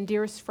oldest and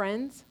dearest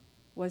friends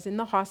was in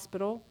the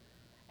hospital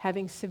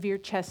having severe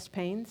chest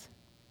pains,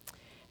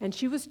 and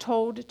she was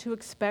told to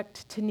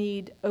expect to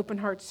need open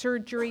heart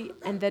surgery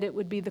and that it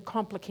would be the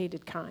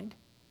complicated kind.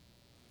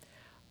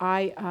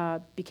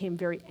 I became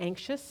very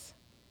anxious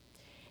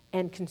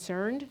and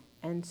concerned,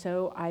 and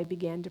so I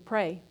began to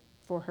pray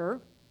for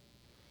her.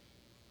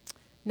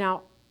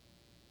 Now,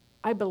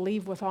 I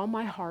believe with all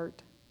my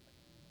heart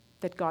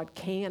that God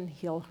can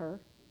heal her.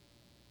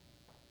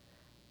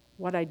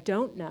 What I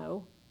don't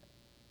know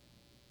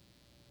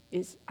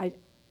is I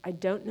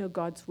don't know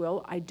God's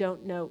will. I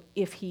don't know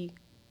if he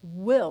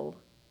will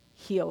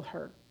heal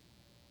her.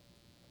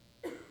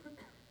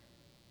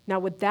 Now,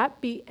 would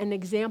that be an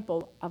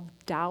example of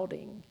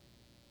doubting?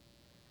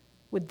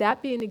 Would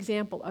that be an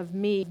example of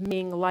me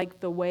being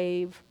like the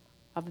wave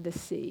of the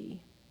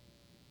sea?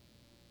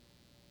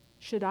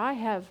 Should I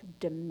have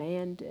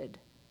demanded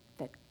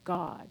that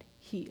God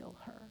heal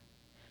her?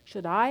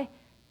 Should I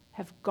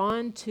have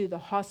gone to the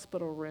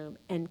hospital room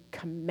and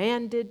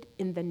commanded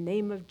in the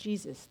name of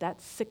Jesus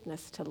that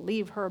sickness to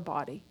leave her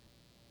body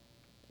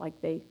like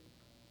they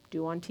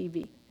do on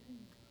TV?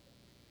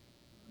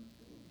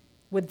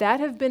 Would that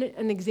have been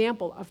an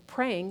example of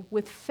praying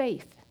with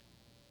faith?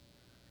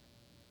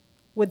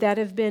 Would that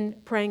have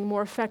been praying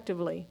more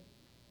effectively?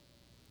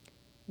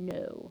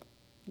 No.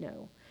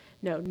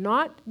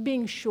 Not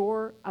being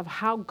sure of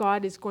how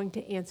God is going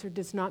to answer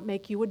does not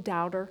make you a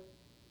doubter.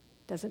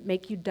 Doesn't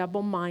make you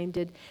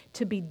double-minded.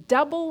 To be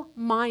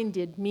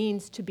double-minded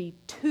means to be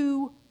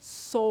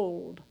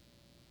two-souled.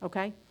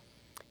 Okay?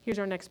 Here's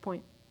our next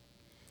point.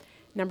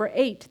 Number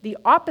 8, the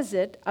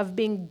opposite of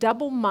being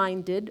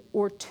double-minded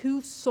or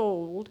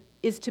two-souled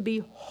is to be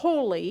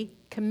wholly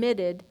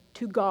committed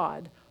to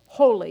God.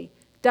 Wholly,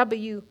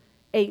 W-H-O-L-L-Y.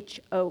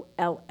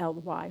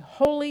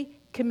 Wholly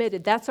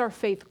committed. That's our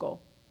faith goal.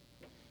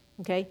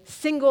 Okay?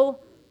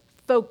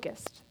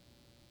 Single-focused.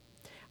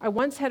 I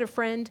once had a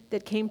friend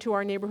that came to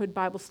our neighborhood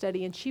Bible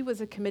study, and she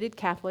was a committed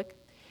Catholic,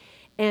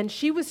 and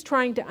she was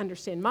trying to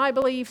understand my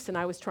beliefs, and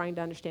I was trying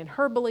to understand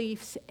her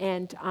beliefs,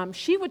 and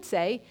she would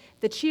say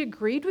that she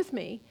agreed with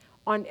me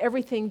on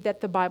everything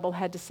that the Bible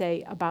had to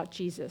say about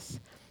Jesus.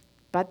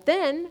 But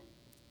then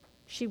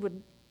she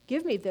would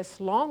give me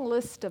this long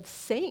list of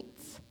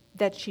saints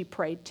that she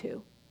prayed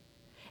to,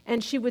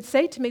 and she would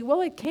say to me, well,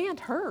 it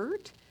can't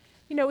hurt.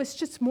 You know, it's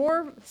just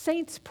more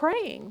saints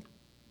praying.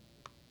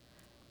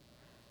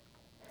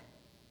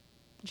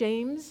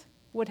 James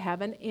would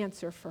have an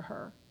answer for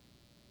her.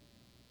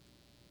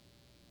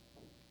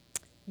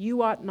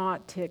 You ought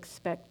not to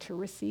expect to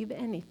receive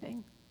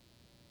anything.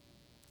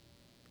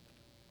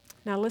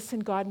 Now listen,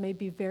 God may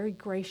be very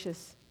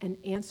gracious and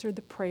answer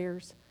the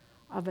prayers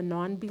of a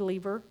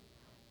non-believer.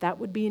 That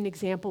would be an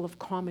example of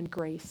common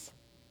grace.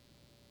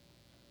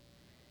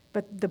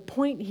 But the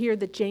point here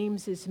that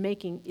James is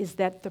making is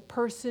that the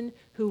person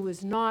who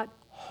is not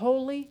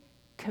wholly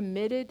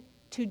committed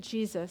to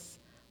Jesus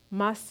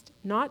must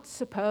not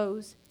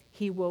suppose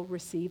he will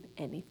receive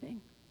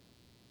anything.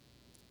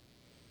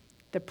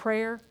 The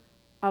prayer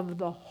of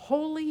the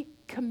wholly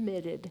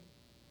committed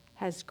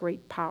has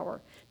great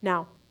power.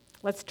 Now,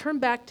 let's turn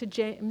back to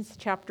James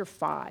chapter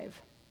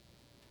 5.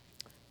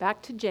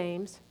 Back to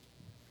James.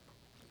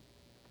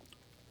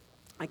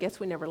 I guess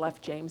we never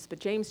left James, but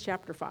James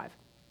chapter 5.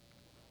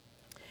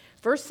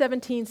 Verse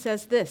 17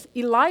 says this: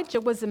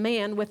 Elijah was a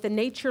man with a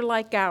nature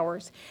like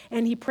ours,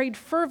 and he prayed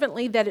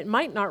fervently that it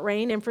might not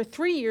rain, and for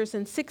 3 years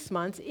and 6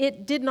 months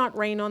it did not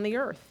rain on the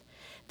earth.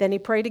 Then he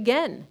prayed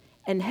again,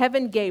 and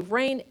heaven gave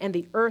rain, and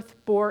the earth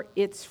bore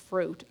its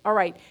fruit. All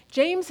right,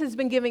 James has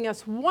been giving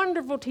us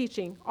wonderful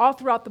teaching all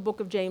throughout the book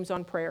of James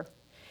on prayer.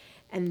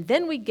 And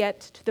then we get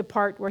to the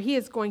part where he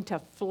is going to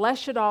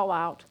flesh it all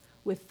out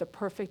with the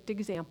perfect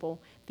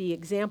example, the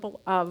example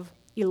of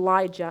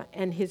Elijah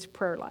and his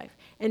prayer life.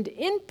 And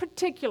in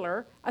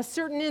particular, a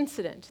certain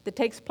incident that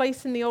takes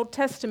place in the Old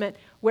Testament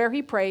where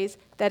he prays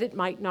that it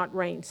might not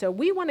rain. So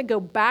we want to go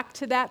back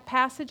to that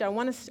passage. I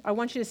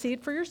want you to see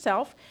it for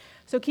yourself.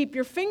 So keep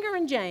your finger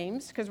in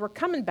James, because we're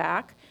coming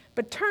back,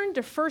 but turn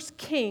to 1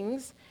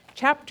 Kings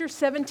chapter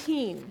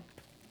 17.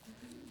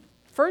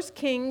 1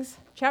 Kings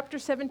chapter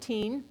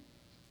 17,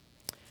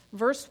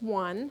 verse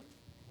 1.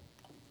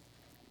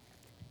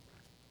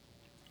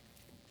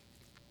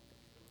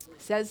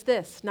 Says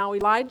this, "Now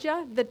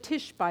Elijah the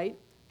Tishbite,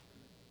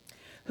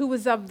 who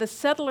was of the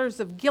settlers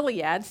of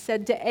Gilead,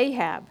 said to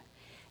Ahab,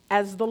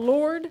 'As the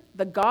Lord,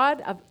 the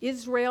God of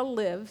Israel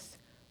lives,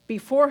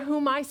 before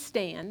whom I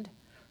stand,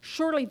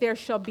 surely there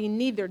shall be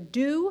neither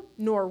dew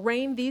nor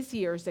rain these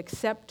years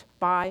except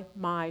by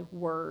my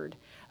word.'"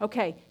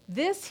 Okay,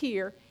 this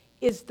here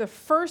is the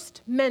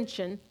first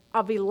mention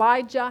of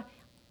Elijah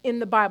in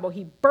the Bible.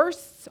 He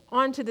bursts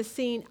onto the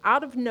scene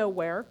out of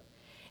nowhere,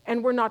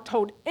 and we're not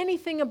told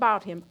anything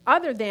about him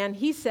other than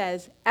he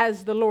says,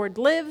 "As the Lord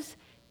lives,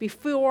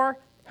 before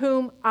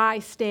whom I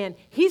stand."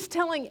 He's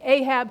telling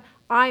Ahab,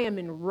 I am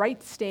in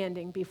right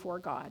standing before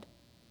God.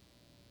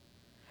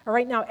 All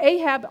right, now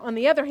Ahab, on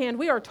the other hand,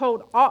 we are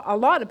told a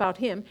lot about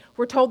him.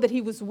 We're told that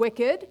he was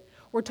wicked.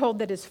 We're told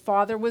that his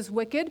father was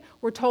wicked.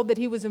 We're told that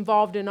he was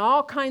involved in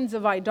all kinds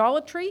of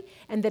idolatry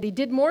and that he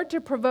did more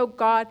to provoke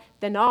God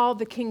than all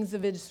the kings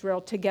of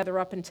Israel together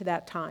up until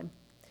that time.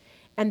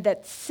 And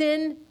that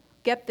sin,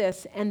 get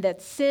this, and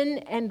that sin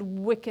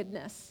and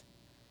wickedness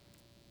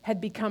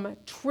had become a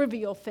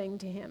trivial thing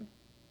to him.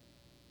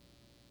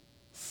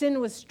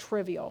 Sin was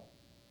trivial.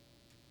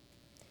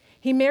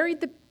 He married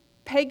the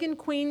pagan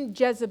queen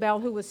Jezebel,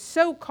 who was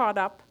so caught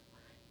up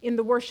in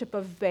the worship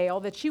of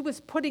Baal that she was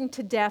putting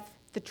to death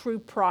the true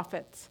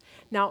prophets.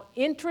 Now,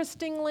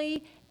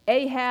 interestingly,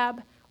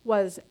 Ahab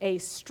was a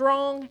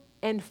strong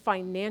and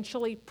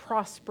financially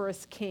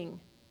prosperous king.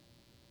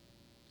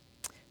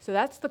 So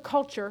that's the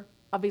culture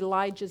of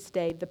Elijah's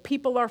day. The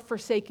people are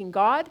forsaking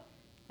God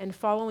and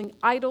following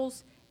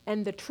idols,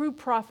 and the true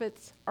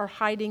prophets are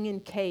hiding in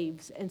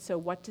caves. And so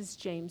what does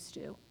James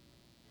do?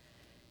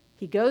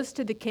 He goes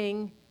to the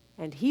king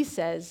and he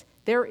says,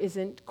 there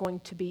isn't going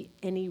to be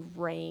any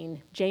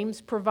rain.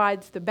 James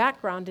provides the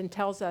background and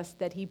tells us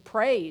that he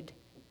prayed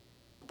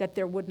that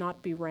there would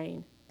not be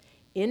rain.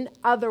 In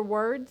other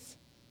words,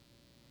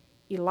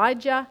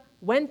 Elijah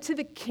went to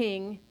the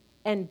king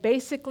and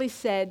basically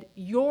said,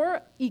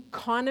 your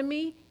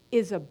economy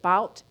is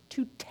about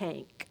to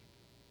tank.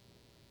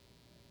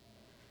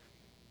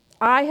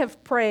 I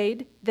have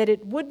prayed that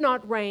it would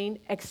not rain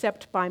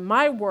except by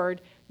my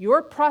word.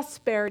 Your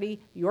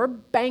prosperity, your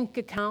bank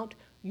account,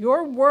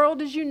 your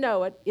world as you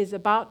know it is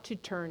about to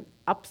turn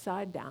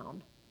upside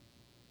down.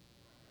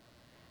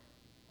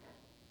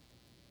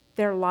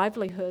 Their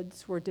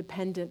livelihoods were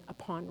dependent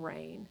upon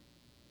rain.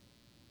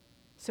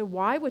 So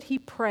why would he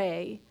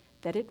pray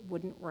that it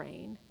wouldn't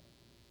rain?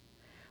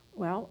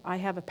 Well, I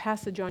have a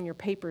passage on your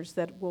papers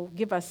that will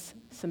give us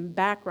some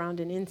background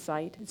and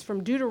insight. It's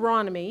from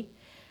Deuteronomy.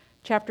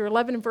 Chapter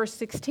 11, verse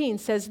 16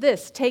 says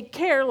this, "Take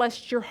care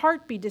lest your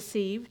heart be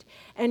deceived,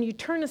 and you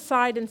turn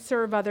aside and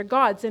serve other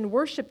gods and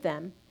worship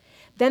them.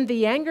 Then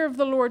the anger of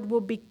the Lord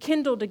will be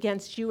kindled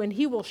against you, and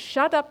he will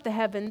shut up the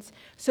heavens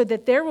so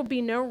that there will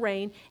be no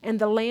rain, and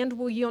the land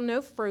will yield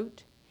no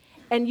fruit,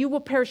 and you will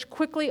perish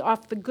quickly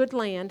off the good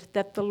land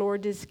that the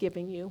Lord is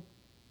giving you."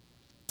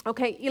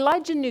 Okay,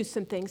 Elijah knew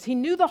some things. He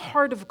knew the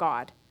heart of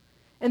God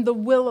and the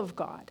will of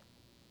God.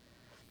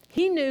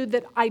 He knew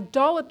that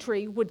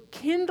idolatry would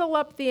kindle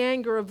up the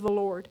anger of the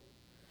Lord.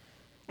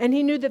 And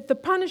he knew that the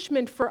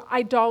punishment for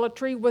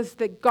idolatry was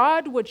that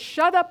God would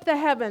shut up the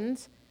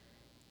heavens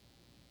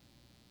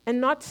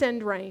and not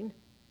send rain.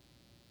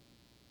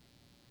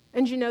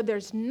 And you know,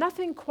 there's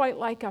nothing quite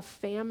like a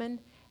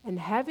famine and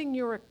having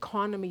your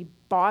economy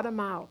bottom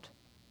out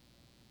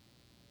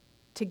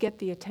to get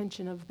the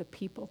attention of the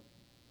people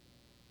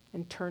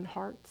and turn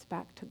hearts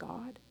back to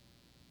God.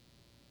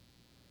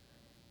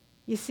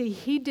 You see,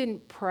 he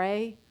didn't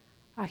pray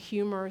a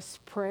humorous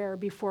prayer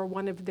before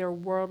one of their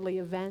worldly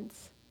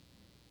events.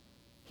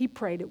 He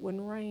prayed it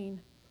wouldn't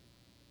rain.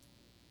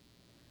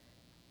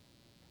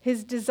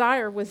 His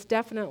desire was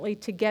definitely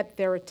to get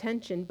their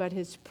attention, but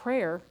his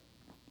prayer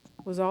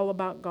was all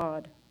about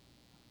God.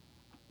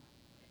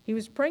 He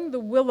was praying the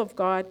will of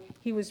God.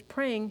 He was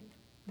praying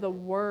the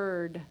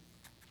word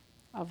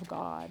of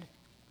God.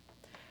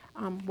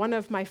 One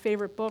of my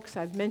favorite books,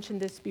 I've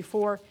mentioned this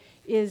before,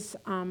 is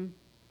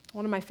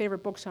one of my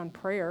favorite books on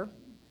prayer,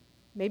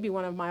 maybe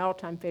one of my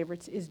all-time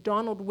favorites, is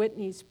Donald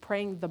Whitney's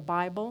Praying the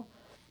Bible.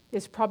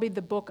 It's probably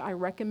the book I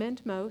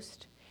recommend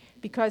most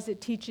because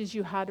it teaches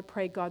you how to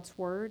pray God's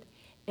word,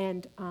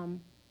 and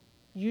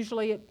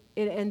usually it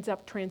ends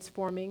up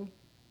transforming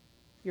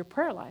your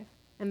prayer life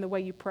and the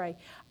way you pray.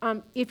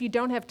 If you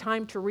don't have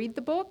time to read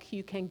the book,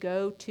 you can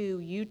go to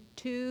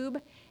YouTube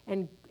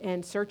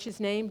and search his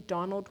name,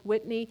 Donald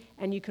Whitney,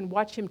 and you can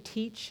watch him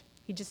teach.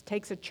 He just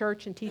takes a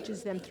church and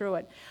teaches them through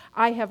it.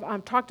 I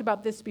have talked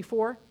about this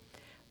before,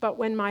 but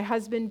when my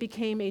husband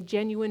became a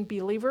genuine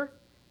believer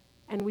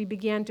and we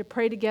began to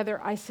pray together,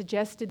 I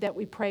suggested that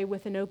we pray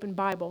with an open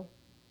Bible.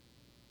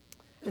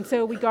 And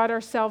so we got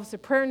ourselves a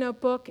prayer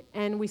notebook,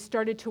 and we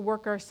started to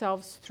work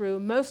ourselves through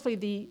mostly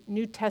the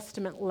New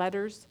Testament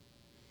letters.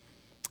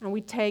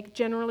 And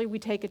generally we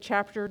take a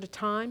chapter at a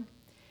time,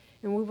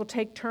 and we will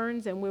take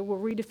turns, and we will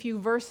read a few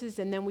verses,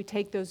 and then we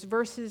take those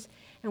verses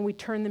and we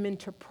turn them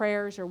into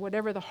prayers, or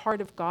whatever the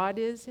heart of God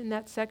is in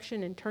that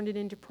section, and turn it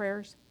into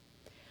prayers.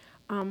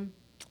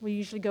 We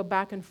usually go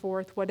back and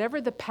forth. Whatever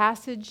the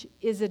passage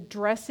is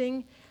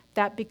addressing,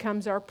 that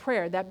becomes our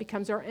prayer. That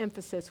becomes our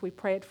emphasis. We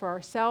pray it for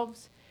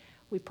ourselves.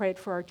 We pray it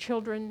for our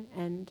children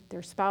and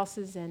their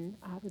spouses and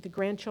the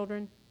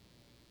grandchildren.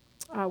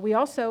 We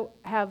also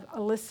have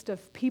a list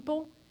of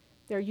people.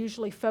 They're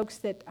usually folks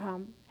that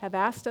have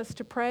asked us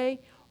to pray,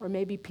 or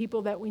maybe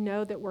people that we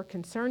know that we're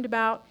concerned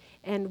about,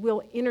 and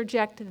we'll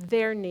interject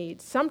their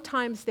needs.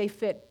 Sometimes they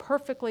fit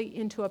perfectly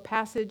into a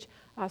passage,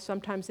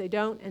 sometimes they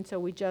don't, and so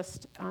we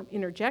just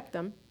interject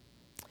them.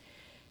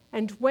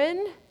 And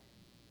when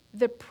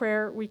the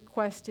prayer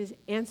request is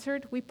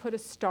answered, we put a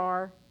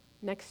star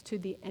next to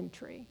the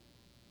entry.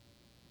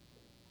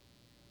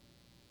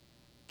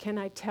 Can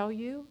I tell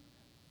you?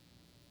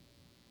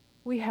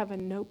 We have a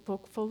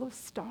notebook full of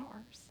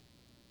stars.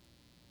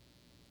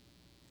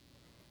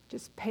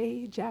 Just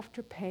page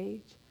after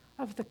page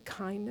of the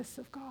kindness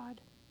of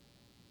God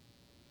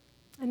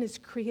and His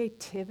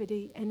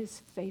creativity and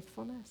His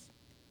faithfulness.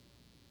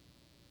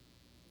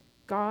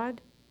 God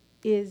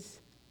is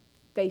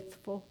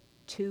faithful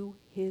to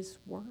His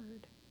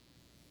word.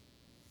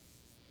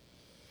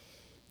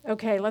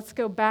 Okay, let's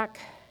go back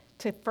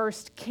to 1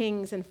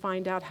 Kings and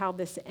find out how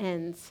this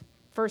ends.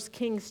 1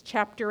 Kings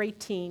chapter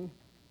 18.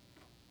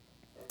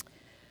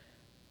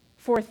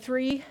 For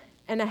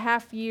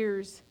 3.5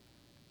 years,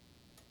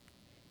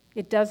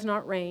 it does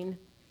not rain,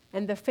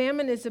 and the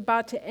famine is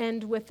about to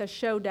end with a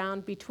showdown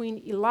between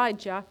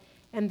Elijah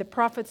and the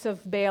prophets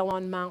of Baal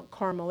on Mount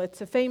Carmel. It's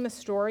a famous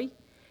story.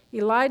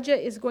 Elijah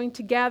is going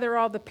to gather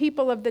all the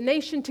people of the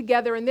nation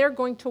together, and they're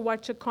going to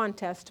watch a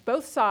contest.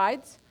 Both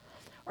sides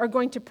are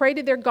going to pray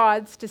to their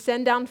gods to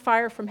send down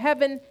fire from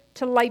heaven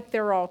to light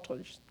their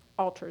altars.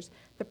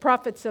 The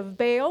prophets of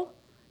Baal,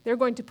 they're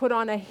going to put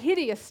on a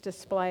hideous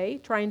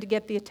display, trying to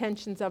get the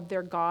attentions of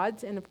their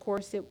gods, and of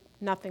course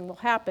nothing will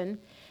happen.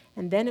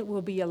 And then it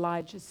will be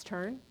Elijah's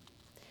turn.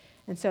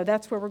 And so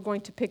that's where we're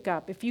going to pick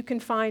up. If you can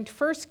find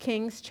 1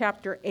 Kings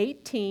chapter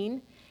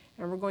 18,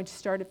 and we're going to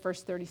start at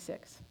verse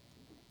 36.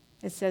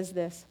 It says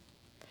this: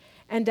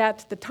 And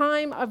at the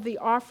time of the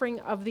offering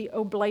of the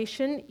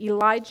oblation,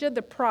 Elijah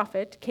the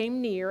prophet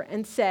came near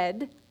and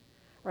said,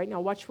 right now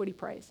watch what he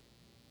prays.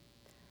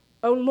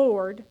 O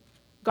Lord,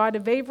 God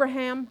of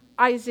Abraham,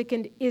 Isaac,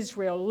 and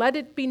Israel, let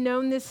it be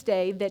known this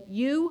day that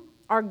you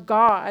are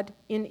God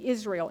in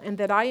Israel, and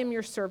that I am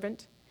your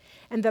servant,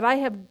 and that I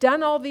have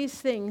done all these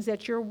things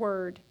at your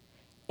word.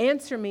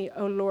 Answer me,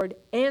 O Lord,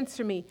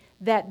 answer me,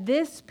 that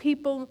this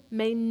people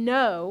may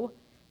know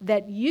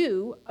that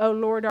you, O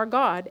Lord, are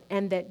God,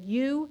 and that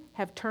you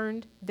have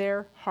turned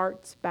their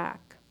hearts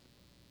back.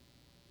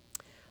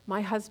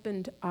 My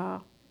husband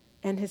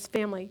and his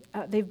family,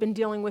 they've been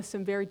dealing with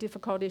some very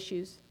difficult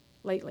issues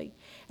lately.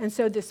 And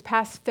so this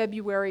past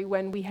February,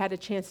 when we had a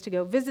chance to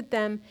go visit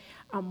them,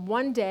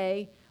 one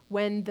day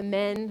when the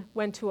men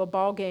went to a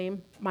ball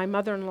game, my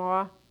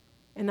mother-in-law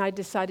and I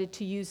decided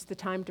to use the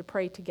time to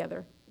pray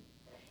together.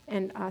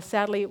 And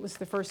sadly, it was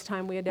the first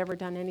time we had ever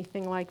done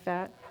anything like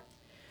that.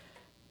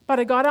 But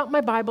I got out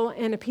my Bible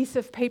and a piece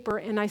of paper,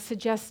 and I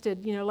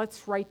suggested,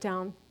 let's write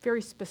down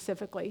very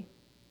specifically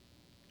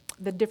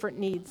the different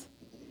needs.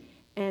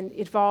 And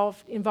it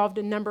involved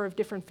a number of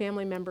different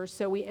family members.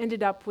 So we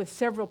ended up with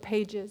several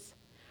pages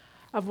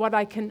of what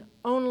I can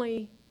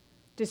only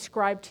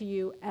describe to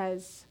you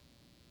as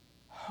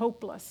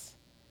hopeless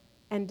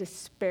and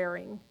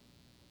despairing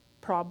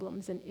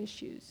problems and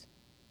issues.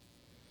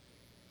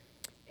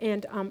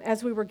 And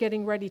as we were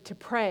getting ready to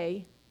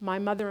pray, my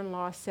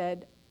mother-in-law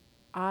said,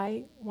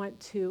 I want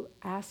to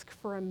ask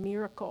for a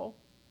miracle,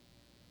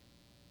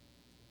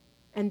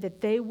 and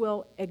that they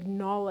will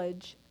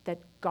acknowledge that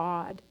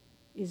God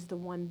is the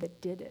one that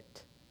did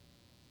it.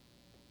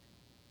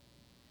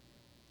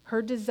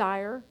 Her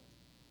desire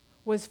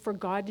was for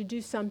God to do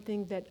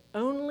something that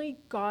only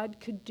God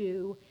could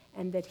do,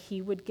 and that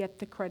He would get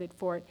the credit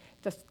for it,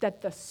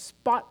 that the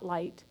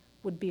spotlight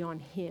would be on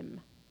Him.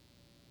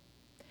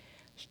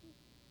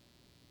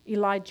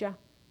 Elijah,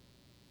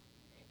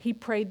 he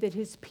prayed that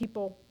his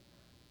people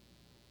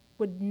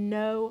would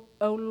know,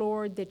 O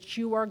Lord, that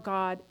you are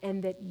God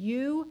and that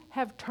you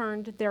have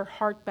turned their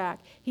heart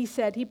back. He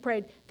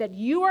prayed that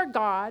you are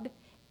God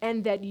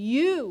and that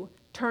you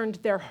turned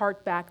their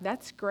heart back.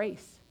 That's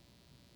grace.